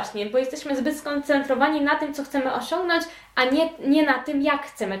nawyków właśnie, bo jesteśmy zbyt skoncentrowani na tym, co chcemy osiągnąć, a nie na tym, jak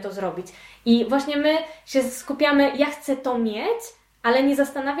chcemy to zrobić. I właśnie my się skupiamy, ja chcę to mieć, ale nie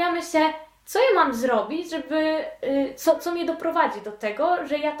zastanawiamy się, co ja mam zrobić, żeby, co mnie doprowadzi do tego,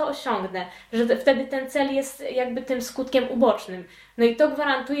 że ja to osiągnę, że wtedy ten cel jest jakby tym skutkiem ubocznym. No i to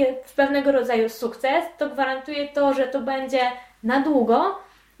gwarantuje pewnego rodzaju sukces, to gwarantuje to, że to będzie na długo,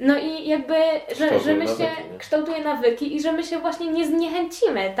 no i jakby, że my się kształtuje nawyki i że my się właśnie nie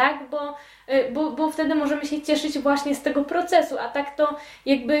zniechęcimy, tak? Bo wtedy możemy się cieszyć właśnie z tego procesu, a tak to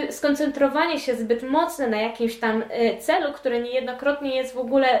jakby skoncentrowanie się zbyt mocne na jakimś tam celu, który niejednokrotnie jest w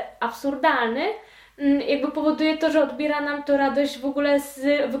ogóle absurdalny, jakby powoduje to, że odbiera nam to radość w ogóle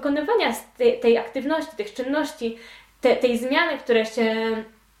z wykonywania tej aktywności, tych czynności, tej zmiany, które się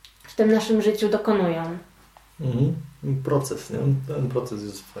w tym naszym życiu dokonują. Proces, nie? Ten proces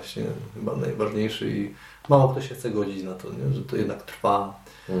jest właśnie chyba najważniejszy i mało kto się chce godzić na to, nie? Że to jednak trwa,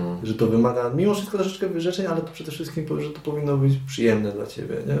 że to wymaga mimo wszystko troszeczkę wyrzeczeń, ale to przede wszystkim, że to powinno być przyjemne dla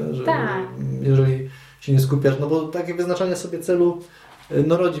Ciebie, nie? Że jeżeli się nie skupiasz, no bo takie wyznaczanie sobie celu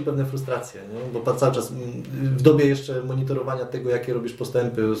rodzi pewne frustracje, nie? Bo cały czas w dobie jeszcze monitorowania tego, jakie robisz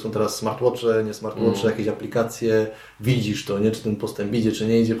postępy, są teraz smartwatche, nie smartwatche, jakieś aplikacje, widzisz to, nie? Czy ten postęp idzie, czy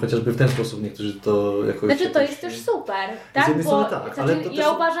nie idzie, chociażby w ten sposób niektórzy to jakoś... Znaczy to jest też super, tak? Ale to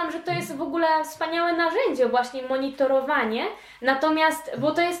ja uważam, że to jest w ogóle wspaniałe narzędzie właśnie monitorowanie, natomiast,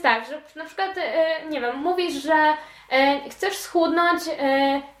 bo to jest tak, że na przykład, nie wiem, mówisz, że chcesz schudnąć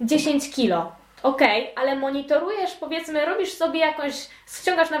 10 kilo. Okej, ale monitorujesz, powiedzmy, robisz sobie jakąś,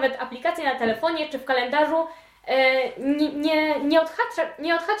 ściągasz nawet aplikację na telefonie czy w kalendarzu,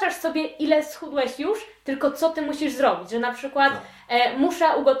 nie odhaczasz sobie, ile schudłeś już, tylko co ty musisz zrobić, że na przykład muszę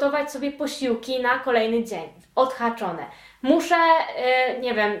ugotować sobie posiłki na kolejny dzień, odhaczone. Muszę,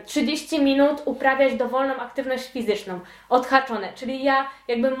 30 minut uprawiać dowolną aktywność fizyczną, odhaczone, czyli ja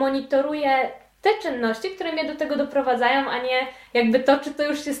jakby monitoruję te czynności, które mnie do tego doprowadzają, a nie jakby to, czy to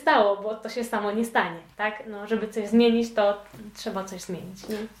już się stało, bo to się samo nie stanie, tak? No, żeby coś zmienić, to trzeba coś zmienić.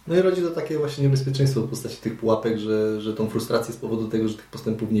 Nie? No i rodzi to takie właśnie niebezpieczeństwo w postaci tych pułapek, że tą frustrację z powodu tego, że tych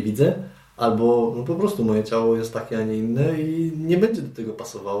postępów nie widzę, albo no po prostu moje ciało jest takie, a nie inne i nie będzie do tego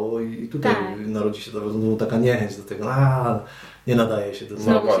pasowało i tutaj narodzi się taka niechęć do tego, nie nadaje się do tego.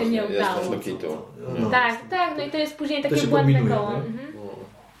 Znowu się nie udało. Tak, no i to jest później takie błędne koło.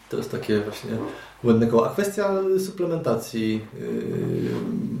 To jest takie właśnie błędne koło. A kwestia suplementacji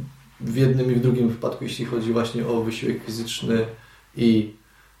w jednym i w drugim wypadku, jeśli chodzi właśnie o wysiłek fizyczny i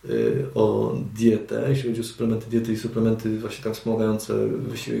o dietę, jeśli chodzi o suplementy diety i suplementy właśnie tam wspomagające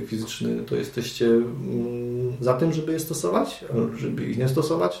wysiłek fizyczny, to jesteście za tym, żeby je stosować, żeby ich nie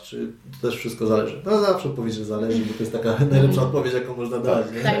stosować, czy to też wszystko zależy? No zawsze odpowiedź, że zależy, bo to jest taka najlepsza odpowiedź, jaką można dać.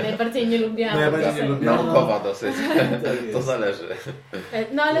 Nie? Tak, najbardziej nie lubiłam. Naukowa dosyć. To zależy.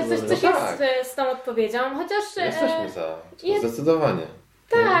 No ale coś jest z tą odpowiedzią, chociaż... Jesteśmy za, zdecydowanie.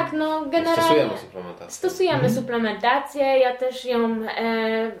 Tak, no generalnie stosujemy suplementację. Stosujemy suplementację, ja też ją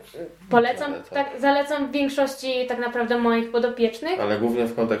polecam, zalecam w większości tak naprawdę moich podopiecznych. Ale głównie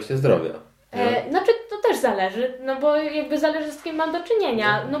w kontekście zdrowia. Znaczy to też zależy, no bo jakby zależy z kim mam do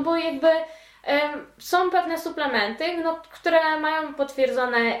czynienia, no bo jakby są pewne suplementy, no, które mają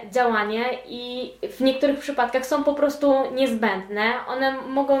potwierdzone działanie i w niektórych przypadkach są po prostu niezbędne. One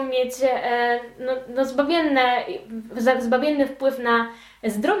mogą mieć zbawienny wpływ na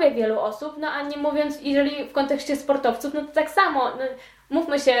zdrowie wielu osób, no a nie mówiąc, jeżeli w kontekście sportowców, no to tak samo, no,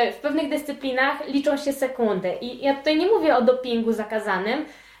 mówmy się, w pewnych dyscyplinach liczą się sekundy i ja tutaj nie mówię o dopingu zakazanym,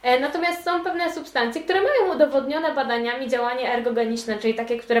 natomiast są pewne substancje, które mają udowodnione badaniami działanie ergogeniczne, czyli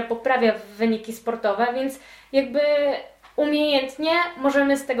takie, które poprawia wyniki sportowe, więc jakby umiejętnie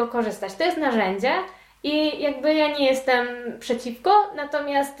możemy z tego korzystać. To jest narzędzie i jakby ja nie jestem przeciwko,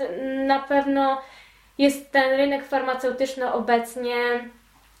 natomiast na pewno jest ten rynek farmaceutyczny obecnie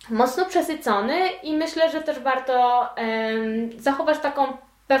mocno przesycony i myślę, że też warto zachować taką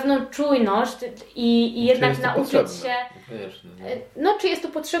pewną czujność i jednak nauczyć się... No, czy jest to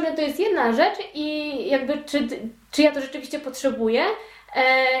potrzebne, to jest jedna rzecz i jakby czy ja to rzeczywiście potrzebuję,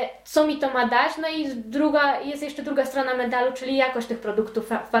 co mi to ma dać, no i jest jeszcze druga strona medalu, czyli jakość tych produktów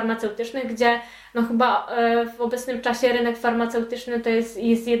farmaceutycznych, gdzie no chyba w obecnym czasie rynek farmaceutyczny to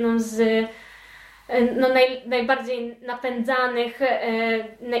jest jedną z najbardziej napędzanych,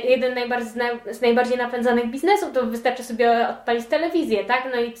 jeden z najbardziej napędzanych biznesów, to wystarczy sobie odpalić telewizję, tak?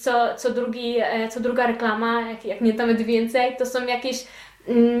 No i co druga reklama, jak nie nawet więcej, to są jakieś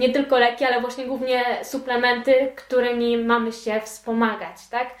nie tylko leki, ale właśnie głównie suplementy, którymi mamy się wspomagać,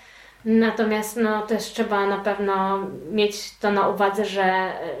 tak? Natomiast no, też trzeba na pewno mieć to na uwadze,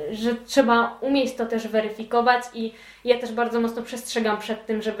 że trzeba umieć to też weryfikować i ja też bardzo mocno przestrzegam przed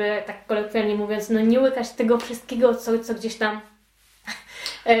tym, żeby tak kolokwialnie mówiąc, no nie łykać tego wszystkiego, co gdzieś tam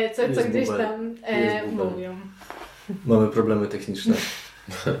mówią. Mamy problemy techniczne.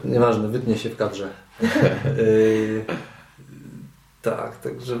 Nieważne, wytnie się w kadrze. Tak,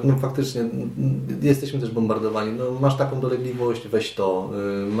 także no faktycznie jesteśmy też bombardowani. No, masz taką dolegliwość, weź to.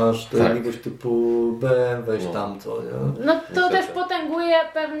 Masz dolegliwość typu B, weź tamto. Nie? No to też potęguje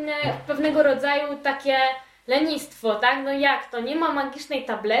pewnego rodzaju takie lenistwo, tak? No jak to? Nie ma magicznej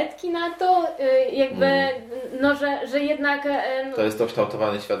tabletki na to? Jakby, no że jednak... To jest to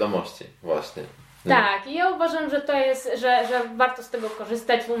kształtowanie świadomości właśnie. Tak, i ja uważam, że to jest, że warto z tego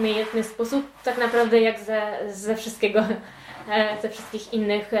korzystać w umiejętny sposób, tak naprawdę jak ze wszystkiego, ze wszystkich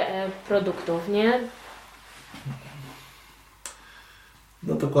innych produktów, nie?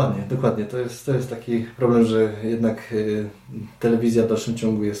 No dokładnie. To jest taki problem, że jednak telewizja w dalszym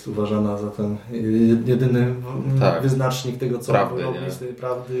ciągu jest uważana za ten jedyny wyznacznik tego, co robi z tej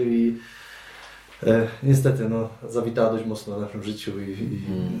prawdy i niestety zawitała dość mocno w naszym życiu i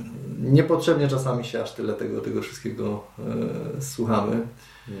niepotrzebnie czasami się aż tyle tego wszystkiego słuchamy.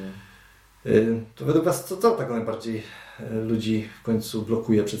 To według Was co tak najbardziej ludzi w końcu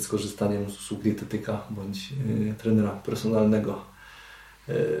blokuje przed skorzystaniem z usług dietetyka bądź trenera personalnego?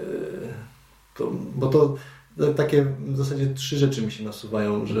 Bo to takie w zasadzie 3 rzeczy mi się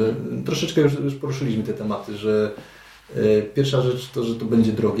nasuwają, że troszeczkę już poruszyliśmy te tematy, że pierwsza rzecz to, że to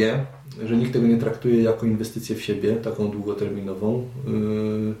będzie drogie, że nikt tego nie traktuje jako inwestycję w siebie, taką długoterminową.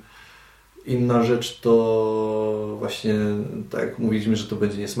 Inna rzecz to właśnie, tak jak mówiliśmy, że to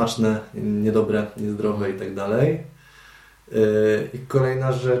będzie niesmaczne, niedobre, niezdrowe i tak dalej. I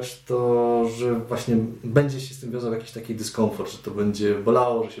kolejna rzecz to, że właśnie będzie się z tym wiązał jakiś taki dyskomfort, że to będzie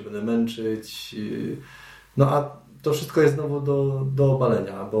bolało, że się będę męczyć. No a to wszystko jest znowu do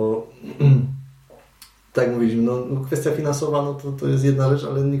obalenia, bo tak jak mówiliśmy, no kwestia finansowa, no to jest jedna rzecz,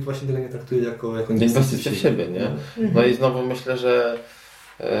 ale nikt właśnie tego nie traktuje jako inwestycję w siebie, nie? No i znowu myślę, że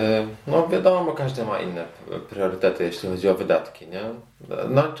no wiadomo, każdy ma inne priorytety, jeśli chodzi o wydatki, nie?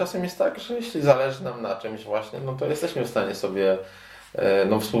 No czasem jest tak, że jeśli zależy nam na czymś właśnie, no to jesteśmy w stanie sobie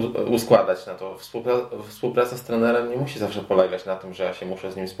uskładać na to. Współpraca z trenerem nie musi zawsze polegać na tym, że ja się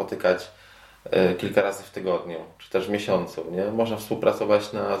muszę z nim spotykać kilka razy w tygodniu, czy też w miesiącu, nie? Można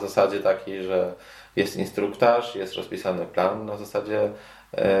współpracować na zasadzie takiej, że jest instruktaż, jest rozpisany plan na zasadzie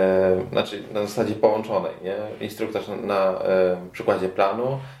na zasadzie połączonej, nie? Instruktaż na przykładzie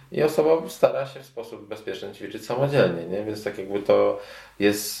planu i osoba stara się w sposób bezpieczny ćwiczyć samodzielnie, nie? Więc tak jakby to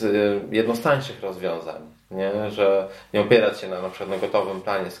jest jedno z tańszych rozwiązań, nie? Że nie opierać się na przykład na gotowym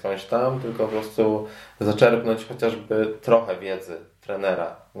planie skądś tam, tylko po prostu zaczerpnąć chociażby trochę wiedzy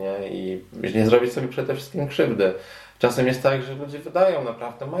trenera, nie? I nie zrobić sobie przede wszystkim krzywdy. Czasem jest tak, że ludzie wydają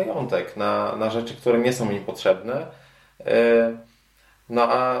naprawdę majątek na rzeczy, które nie są im potrzebne, no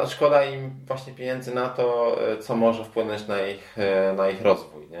a szkoda im właśnie pieniędzy na to, co może wpłynąć na ich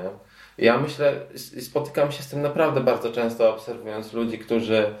rozwój, nie? Ja myślę, spotykam się z tym naprawdę bardzo często, obserwując ludzi,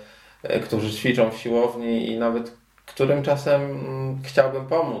 którzy ćwiczą w siłowni i nawet którym czasem chciałbym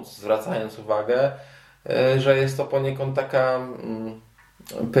pomóc, zwracając uwagę, że jest to poniekąd taka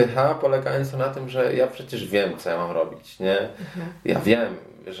pycha polegająca na tym, że ja przecież wiem, co ja mam robić, nie? Ja wiem,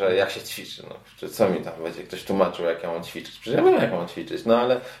 że jak się ćwiczy, no, czy co mi tam będzie ktoś tłumaczył, jak ja mam ćwiczyć, przecież ja wiem, jak mam ćwiczyć, no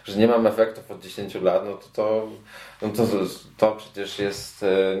ale że nie mam efektów od 10 lat, to przecież jest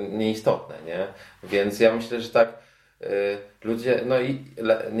nieistotne, nie? Więc ja myślę, że tak ludzie, no i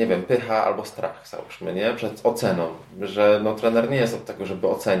nie wiem, pycha albo strach, załóżmy, nie? Przed oceną, że no trener nie jest od tego, żeby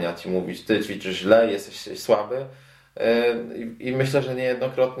oceniać i mówić, ty ćwiczysz źle, jesteś słaby, i myślę, że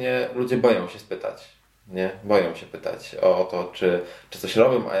niejednokrotnie ludzie boją się spytać, nie? Boją się pytać o to, czy coś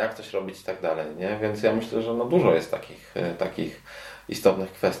robią, a jak coś robić i tak dalej, nie? Więc ja myślę, że no dużo jest takich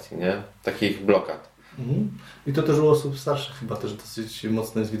istotnych kwestii, nie? Takich blokad. I to też u osób starszych chyba też dosyć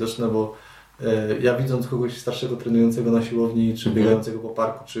mocno jest widoczne, bo ja widząc kogoś starszego trenującego na siłowni, czy biegającego po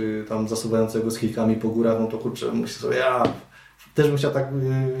parku, czy tam zasuwającego z kijkami po górach, no to kurczę, myślę sobie, ja też bym chciał tak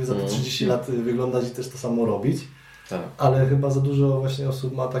za te 30 lat wyglądać i też to samo robić. Tak. Ale chyba za dużo właśnie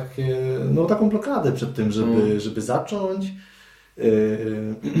osób ma taką blokadę przed tym, żeby zacząć.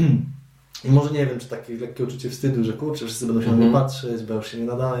 I może nie wiem, czy takie lekkie uczucie wstydu, że kurczę, wszyscy będą się na mnie patrzeć, bo ja już się nie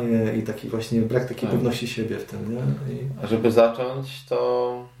nadaje i taki właśnie brak takiej pewności siebie w tym, nie? A żeby zacząć,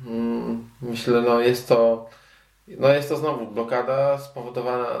 to myślę, jest to znowu blokada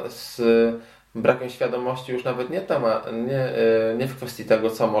spowodowana z brakiem świadomości już nawet nie w kwestii tego,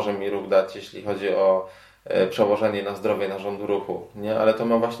 co może mi ruch dać, jeśli chodzi o przełożenie na zdrowie narządu ruchu, nie? Ale to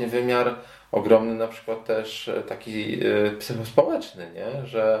ma właśnie wymiar ogromny, na przykład też taki psychospołeczny, nie?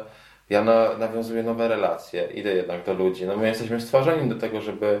 Że ja nawiązuję nowe relacje, idę jednak do ludzi. No my jesteśmy stworzeni do tego,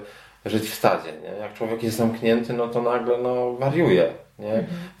 żeby żyć w stadzie, nie? Jak człowiek jest zamknięty, no to nagle wariuje, nie?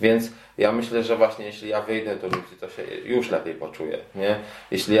 Więc ja myślę, że właśnie jeśli ja wyjdę do ludzi, to się już lepiej poczuję, nie?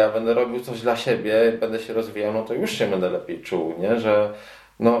 Jeśli ja będę robił coś dla siebie, będę się rozwijał, no to już się będę lepiej czuł, nie? Że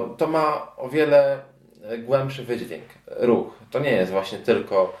to ma o wiele głębszy wydźwięk, ruch. To nie jest właśnie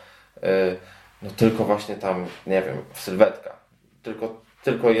tylko właśnie tam, nie wiem, sylwetka,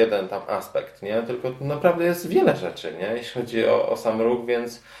 tylko jeden tam aspekt, nie? Tylko naprawdę jest wiele rzeczy, nie? Jeśli chodzi o sam ruch,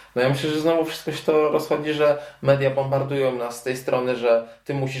 więc ja myślę, że znowu wszystko się to rozchodzi, że media bombardują nas z tej strony, że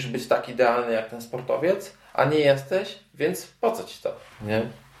ty musisz być tak idealny jak ten sportowiec, a nie jesteś, więc po co ci to, nie?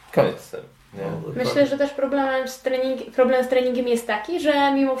 Koniec z tym. Nie? Myślę, że też problem z treningiem jest taki,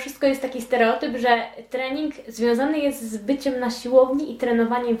 że mimo wszystko jest taki stereotyp, że trening związany jest z byciem na siłowni i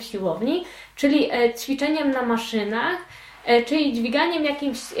trenowaniem w siłowni, czyli ćwiczeniem na maszynach, czyli dźwiganiem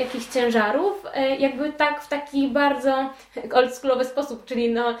jakichś ciężarów, jakby tak w taki bardzo oldschoolowy sposób,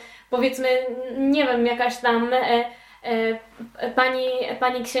 czyli powiedzmy, nie wiem, jakaś tam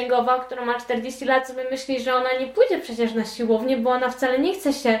pani księgowa, która ma 40 lat, sobie myśli, że ona nie pójdzie przecież na siłownię, bo ona wcale nie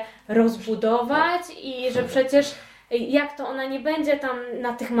chce się rozbudować i że przecież jak to ona nie będzie tam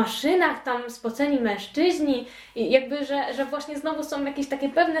na tych maszynach, tam spoceni mężczyźni, i jakby, że właśnie znowu są jakieś takie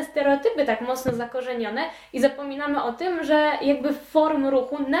pewne stereotypy tak mocno zakorzenione i zapominamy o tym, że jakby form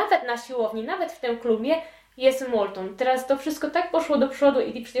ruchu, nawet na siłowni, nawet w tym klubie jest multum. Teraz to wszystko tak poszło do przodu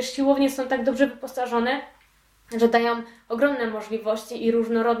i przecież siłownie są tak dobrze wyposażone, że dają ogromne możliwości i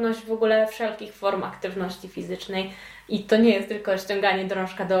różnorodność w ogóle wszelkich form aktywności fizycznej. I to nie jest tylko ściąganie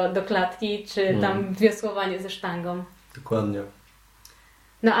drążka do klatki, czy tam wiosłowanie ze sztangą. Dokładnie.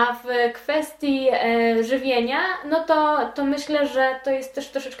 No a w kwestii żywienia, to myślę, że to jest też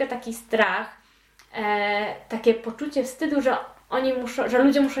troszeczkę taki strach, takie poczucie wstydu, że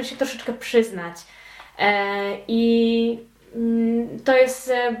ludzie muszą się troszeczkę przyznać. I to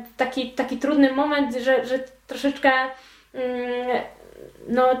jest taki trudny moment, że troszeczkę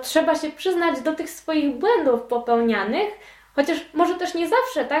trzeba się przyznać do tych swoich błędów popełnianych, chociaż może też nie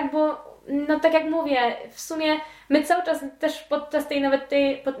zawsze, tak? Bo tak jak mówię, w sumie my cały czas też podczas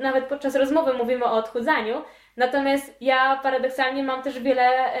nawet podczas rozmowy mówimy o odchudzaniu, natomiast ja paradoksalnie mam też wiele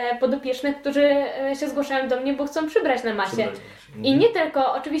podopiecznych, którzy się zgłaszają do mnie, bo chcą przybrać na masie. I nie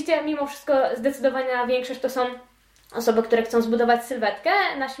tylko, oczywiście mimo wszystko zdecydowana większość to są osoby, które chcą zbudować sylwetkę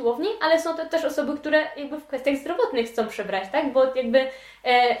na siłowni, ale są to też osoby, które jakby w kwestiach zdrowotnych chcą przybrać, tak? Bo jakby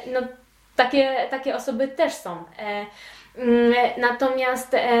takie osoby też są.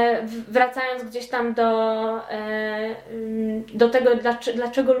 Natomiast wracając gdzieś tam do tego,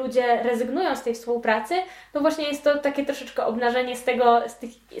 dlaczego ludzie rezygnują z tej współpracy, to właśnie jest to takie troszeczkę obnażenie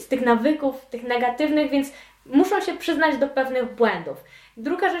z tych nawyków, tych negatywnych, więc muszą się przyznać do pewnych błędów.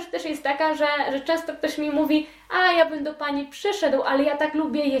 Druga rzecz też jest taka, że często ktoś mi mówi, a ja bym do pani przyszedł, ale ja tak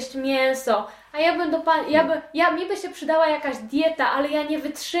lubię jeść mięso, a ja bym do pani, mi by się przydała jakaś dieta, ale ja nie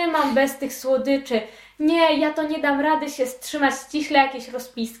wytrzymam bez tych słodyczy. Nie, ja to nie dam rady się wstrzymać ściśle jakieś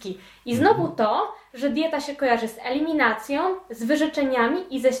rozpiski. I znowu to, że dieta się kojarzy z eliminacją, z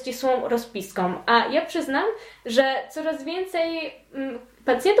wyrzeczeniami i ze ścisłą rozpiską. A ja przyznam, że coraz więcej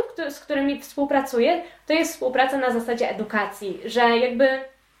pacjentów, z którymi współpracuję, to jest współpraca na zasadzie edukacji, że jakby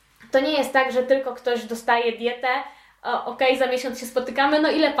to nie jest tak, że tylko ktoś dostaje dietę, okej, za miesiąc się spotykamy,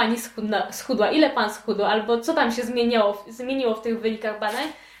 no ile pani schudła, ile pan schudł, albo co tam się zmieniło w tych wynikach badań,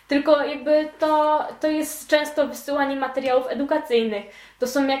 tylko jakby to jest często wysyłanie materiałów edukacyjnych, to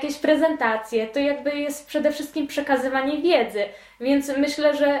są jakieś prezentacje, to jakby jest przede wszystkim przekazywanie wiedzy, więc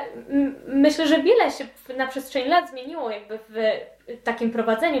myślę, że wiele się na przestrzeni lat zmieniło jakby w takim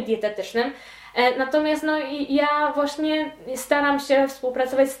prowadzeniu dietetycznym. Natomiast ja właśnie staram się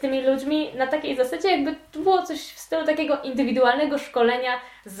współpracować z tymi ludźmi na takiej zasadzie, jakby to było coś w stylu takiego indywidualnego szkolenia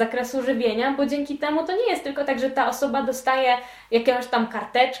z zakresu żywienia, bo dzięki temu to nie jest tylko tak, że ta osoba dostaje jakąś tam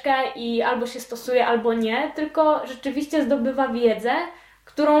karteczkę i albo się stosuje, albo nie, tylko rzeczywiście zdobywa wiedzę,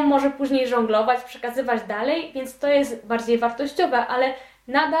 którą może później żonglować, przekazywać dalej, więc to jest bardziej wartościowe, ale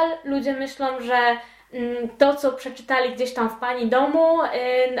nadal ludzie myślą, że to, co przeczytali gdzieś tam w pani domu,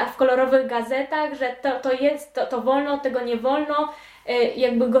 w kolorowych gazetach, że to wolno, tego nie wolno,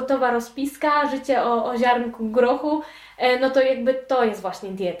 jakby gotowa rozpiska, życie o ziarnku grochu, no to jakby to jest właśnie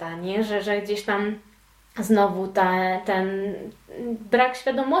dieta, nie? Że gdzieś tam znowu ten brak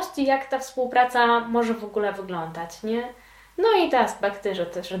świadomości, jak ta współpraca może w ogóle wyglądać, nie? No i te aspekty, że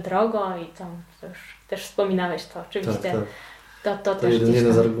też drogo i to już też wspominałeś to oczywiście. Tak. To też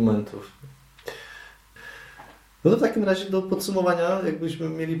jeden z argumentów. No to w takim razie do podsumowania, jakbyśmy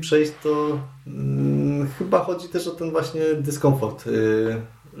mieli przejść, to chyba chodzi też o ten właśnie dyskomfort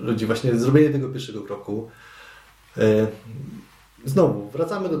ludzi, właśnie zrobienie tego pierwszego kroku. Znowu,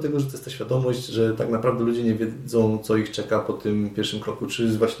 wracamy do tego, że to jest ta świadomość, że tak naprawdę ludzie nie wiedzą, co ich czeka po tym pierwszym kroku,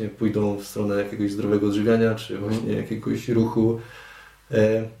 czy właśnie pójdą w stronę jakiegoś zdrowego odżywiania, czy właśnie jakiegoś ruchu.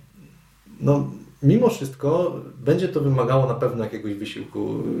 Mimo wszystko będzie to wymagało na pewno jakiegoś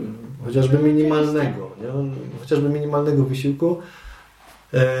wysiłku, chociażby minimalnego, nie? Chociażby minimalnego wysiłku,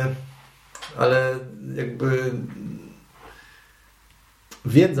 ale jakby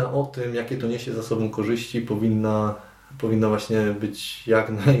wiedza o tym, jakie to niesie za sobą korzyści, powinna właśnie być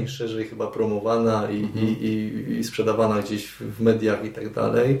jak najszerzej chyba promowana i sprzedawana gdzieś w mediach i tak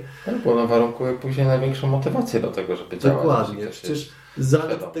dalej. Tak, bo ona warunkuje później największą motywację do tego, żeby działać. Dokładnie, przecież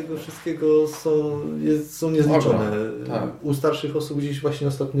zalet tego wszystkiego są niezliczone. Tak. U starszych osób gdzieś właśnie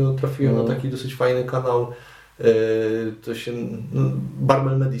ostatnio trafiłem na taki dosyć fajny kanał, to się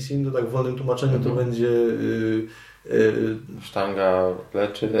Barbell Medicine, to tak w wolnym tłumaczeniu to będzie sztanga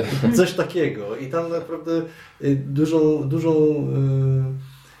leczy. Coś takiego. I tam naprawdę dużą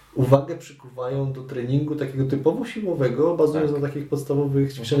uwagę przykuwają do treningu takiego typowo siłowego, bazując na takich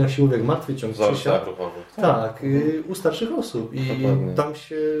podstawowych ćwiczeniach siłowych jak martwy ciąg, przysiad. Tak, u starszych osób. I tam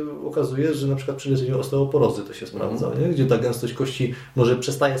się okazuje, że na przykład przy leczeniu osteoporozy to się sprawdza, nie? Gdzie ta gęstość kości może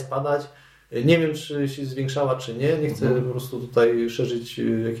przestaje spadać. Nie wiem, czy się zwiększała, czy nie. Nie chcę po prostu tutaj szerzyć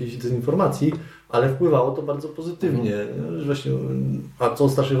jakiejś dezinformacji, ale wpływało to bardzo pozytywnie. Właśnie, a co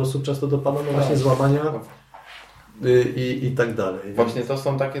starszych osób często dopada? No właśnie złamania i tak dalej. Właśnie to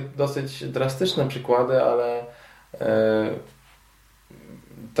są takie dosyć drastyczne przykłady, ale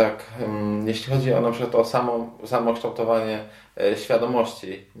jeśli chodzi o na przykład o samo kształtowanie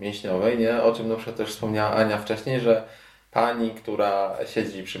świadomości mięśniowej, nie? O czym na przykład też wspomniała Ania wcześniej, że pani, która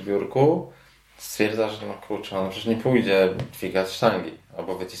siedzi przy biurku, stwierdza, że ona przecież nie pójdzie dźwigać sztangi,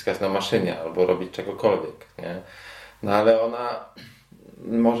 albo wyciskać na maszynie, albo robić czegokolwiek, nie? No ale ona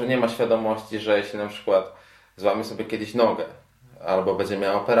może nie ma świadomości, że jeśli na przykład złamie sobie kiedyś nogę albo będzie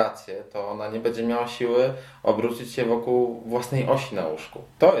miała operację, to ona nie będzie miała siły obrócić się wokół własnej osi na łóżku.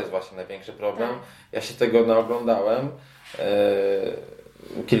 To jest właśnie największy problem. Ja się tego naoglądałem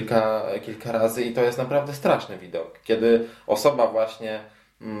kilka razy i to jest naprawdę straszny widok, kiedy osoba właśnie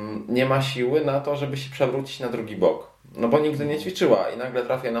nie ma siły na to, żeby się przewrócić na drugi bok. No bo nigdy nie ćwiczyła i nagle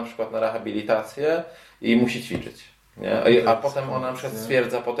trafia na przykład na rehabilitację i musi ćwiczyć. Nie? A potem ona na przykład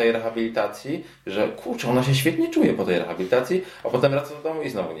stwierdza po tej rehabilitacji, że kurczę, ona się świetnie czuje po tej rehabilitacji, a potem wraca do domu i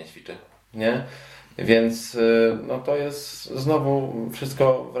znowu nie ćwiczy. Nie? Więc no to jest znowu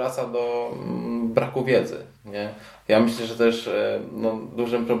wszystko wraca do braku wiedzy. Nie? Ja myślę, że też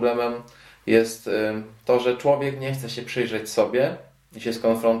dużym problemem jest to, że człowiek nie chce się przyjrzeć sobie i się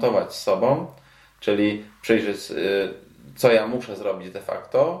skonfrontować z sobą, czyli przyjrzeć, co ja muszę zrobić de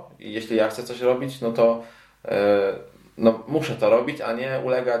facto i jeśli ja chcę coś robić, no to muszę to robić, a nie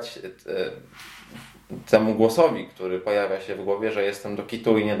ulegać temu głosowi, który pojawia się w głowie, że jestem do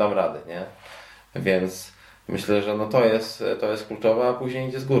kitu i nie dam rady, nie? Więc myślę, że to jest kluczowe, a później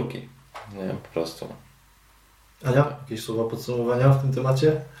idzie z górki, nie? Po prostu. Ania, jakieś słowa podsumowania w tym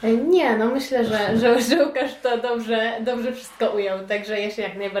temacie? Nie, no myślę, że Łukasz to dobrze wszystko ujął, także ja się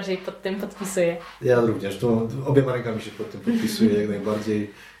jak najbardziej pod tym podpisuję. Ja również, obiema rękami się pod tym podpisuję jak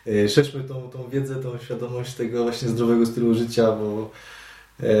najbardziej. Szerzmy tą wiedzę, tą świadomość tego właśnie zdrowego stylu życia, bo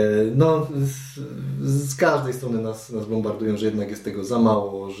z każdej strony nas bombardują, że jednak jest tego za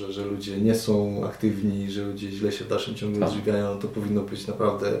mało, że ludzie nie są aktywni, że ludzie źle się w dalszym ciągu odżywiają. To powinno być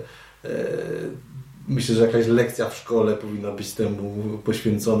naprawdę... Myślę, że jakaś lekcja w szkole powinna być temu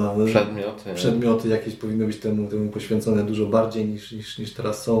poświęcona. Przedmioty jakieś powinny być temu poświęcone dużo bardziej niż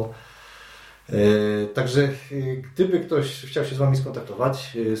teraz są. Także gdyby ktoś chciał się z Wami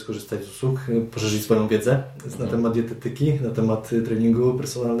skontaktować, skorzystać z usług, poszerzyć swoją wiedzę na temat dietetyki, na temat treningu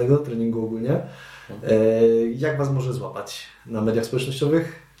personalnego, treningu ogólnie, jak Was może złapać? Na mediach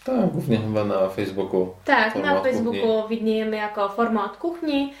społecznościowych? Tak, głównie chyba na Facebooku. Tak, na Facebooku widniejemy jako Forma od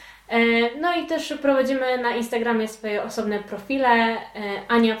Kuchni. No i też prowadzimy na Instagramie swoje osobne profile,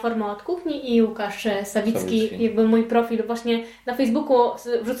 Ania Forma od Kuchni i Łukasz Sawicki, jakby mój profil. Właśnie na Facebooku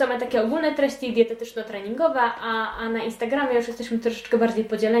wrzucamy takie ogólne treści dietetyczno-treningowe, a na Instagramie już jesteśmy troszeczkę bardziej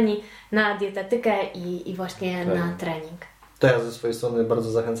podzieleni na dietetykę i właśnie na trening. To ja ze swojej strony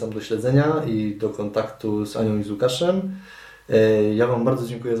bardzo zachęcam do śledzenia i do kontaktu z Anią i z Łukaszem. Ja Wam bardzo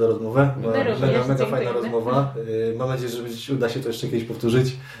dziękuję za rozmowę. Mega fajna rozmowa. Mam nadzieję, że uda się to jeszcze kiedyś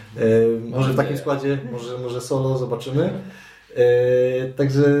powtórzyć. Może w takim składzie, może solo, zobaczymy.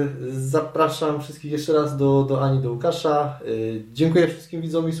 Także zapraszam wszystkich jeszcze raz do Ani, do Łukasza. Dziękuję wszystkim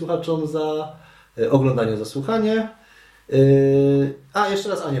widzom i słuchaczom za oglądanie, za słuchanie. A jeszcze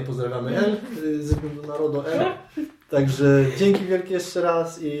raz Anię pozdrawiamy ze względu na RODO L. Także dzięki wielkie jeszcze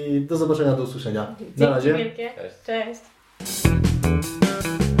raz i do zobaczenia, do usłyszenia. Na razie. Dzięki wielkie. Cześć.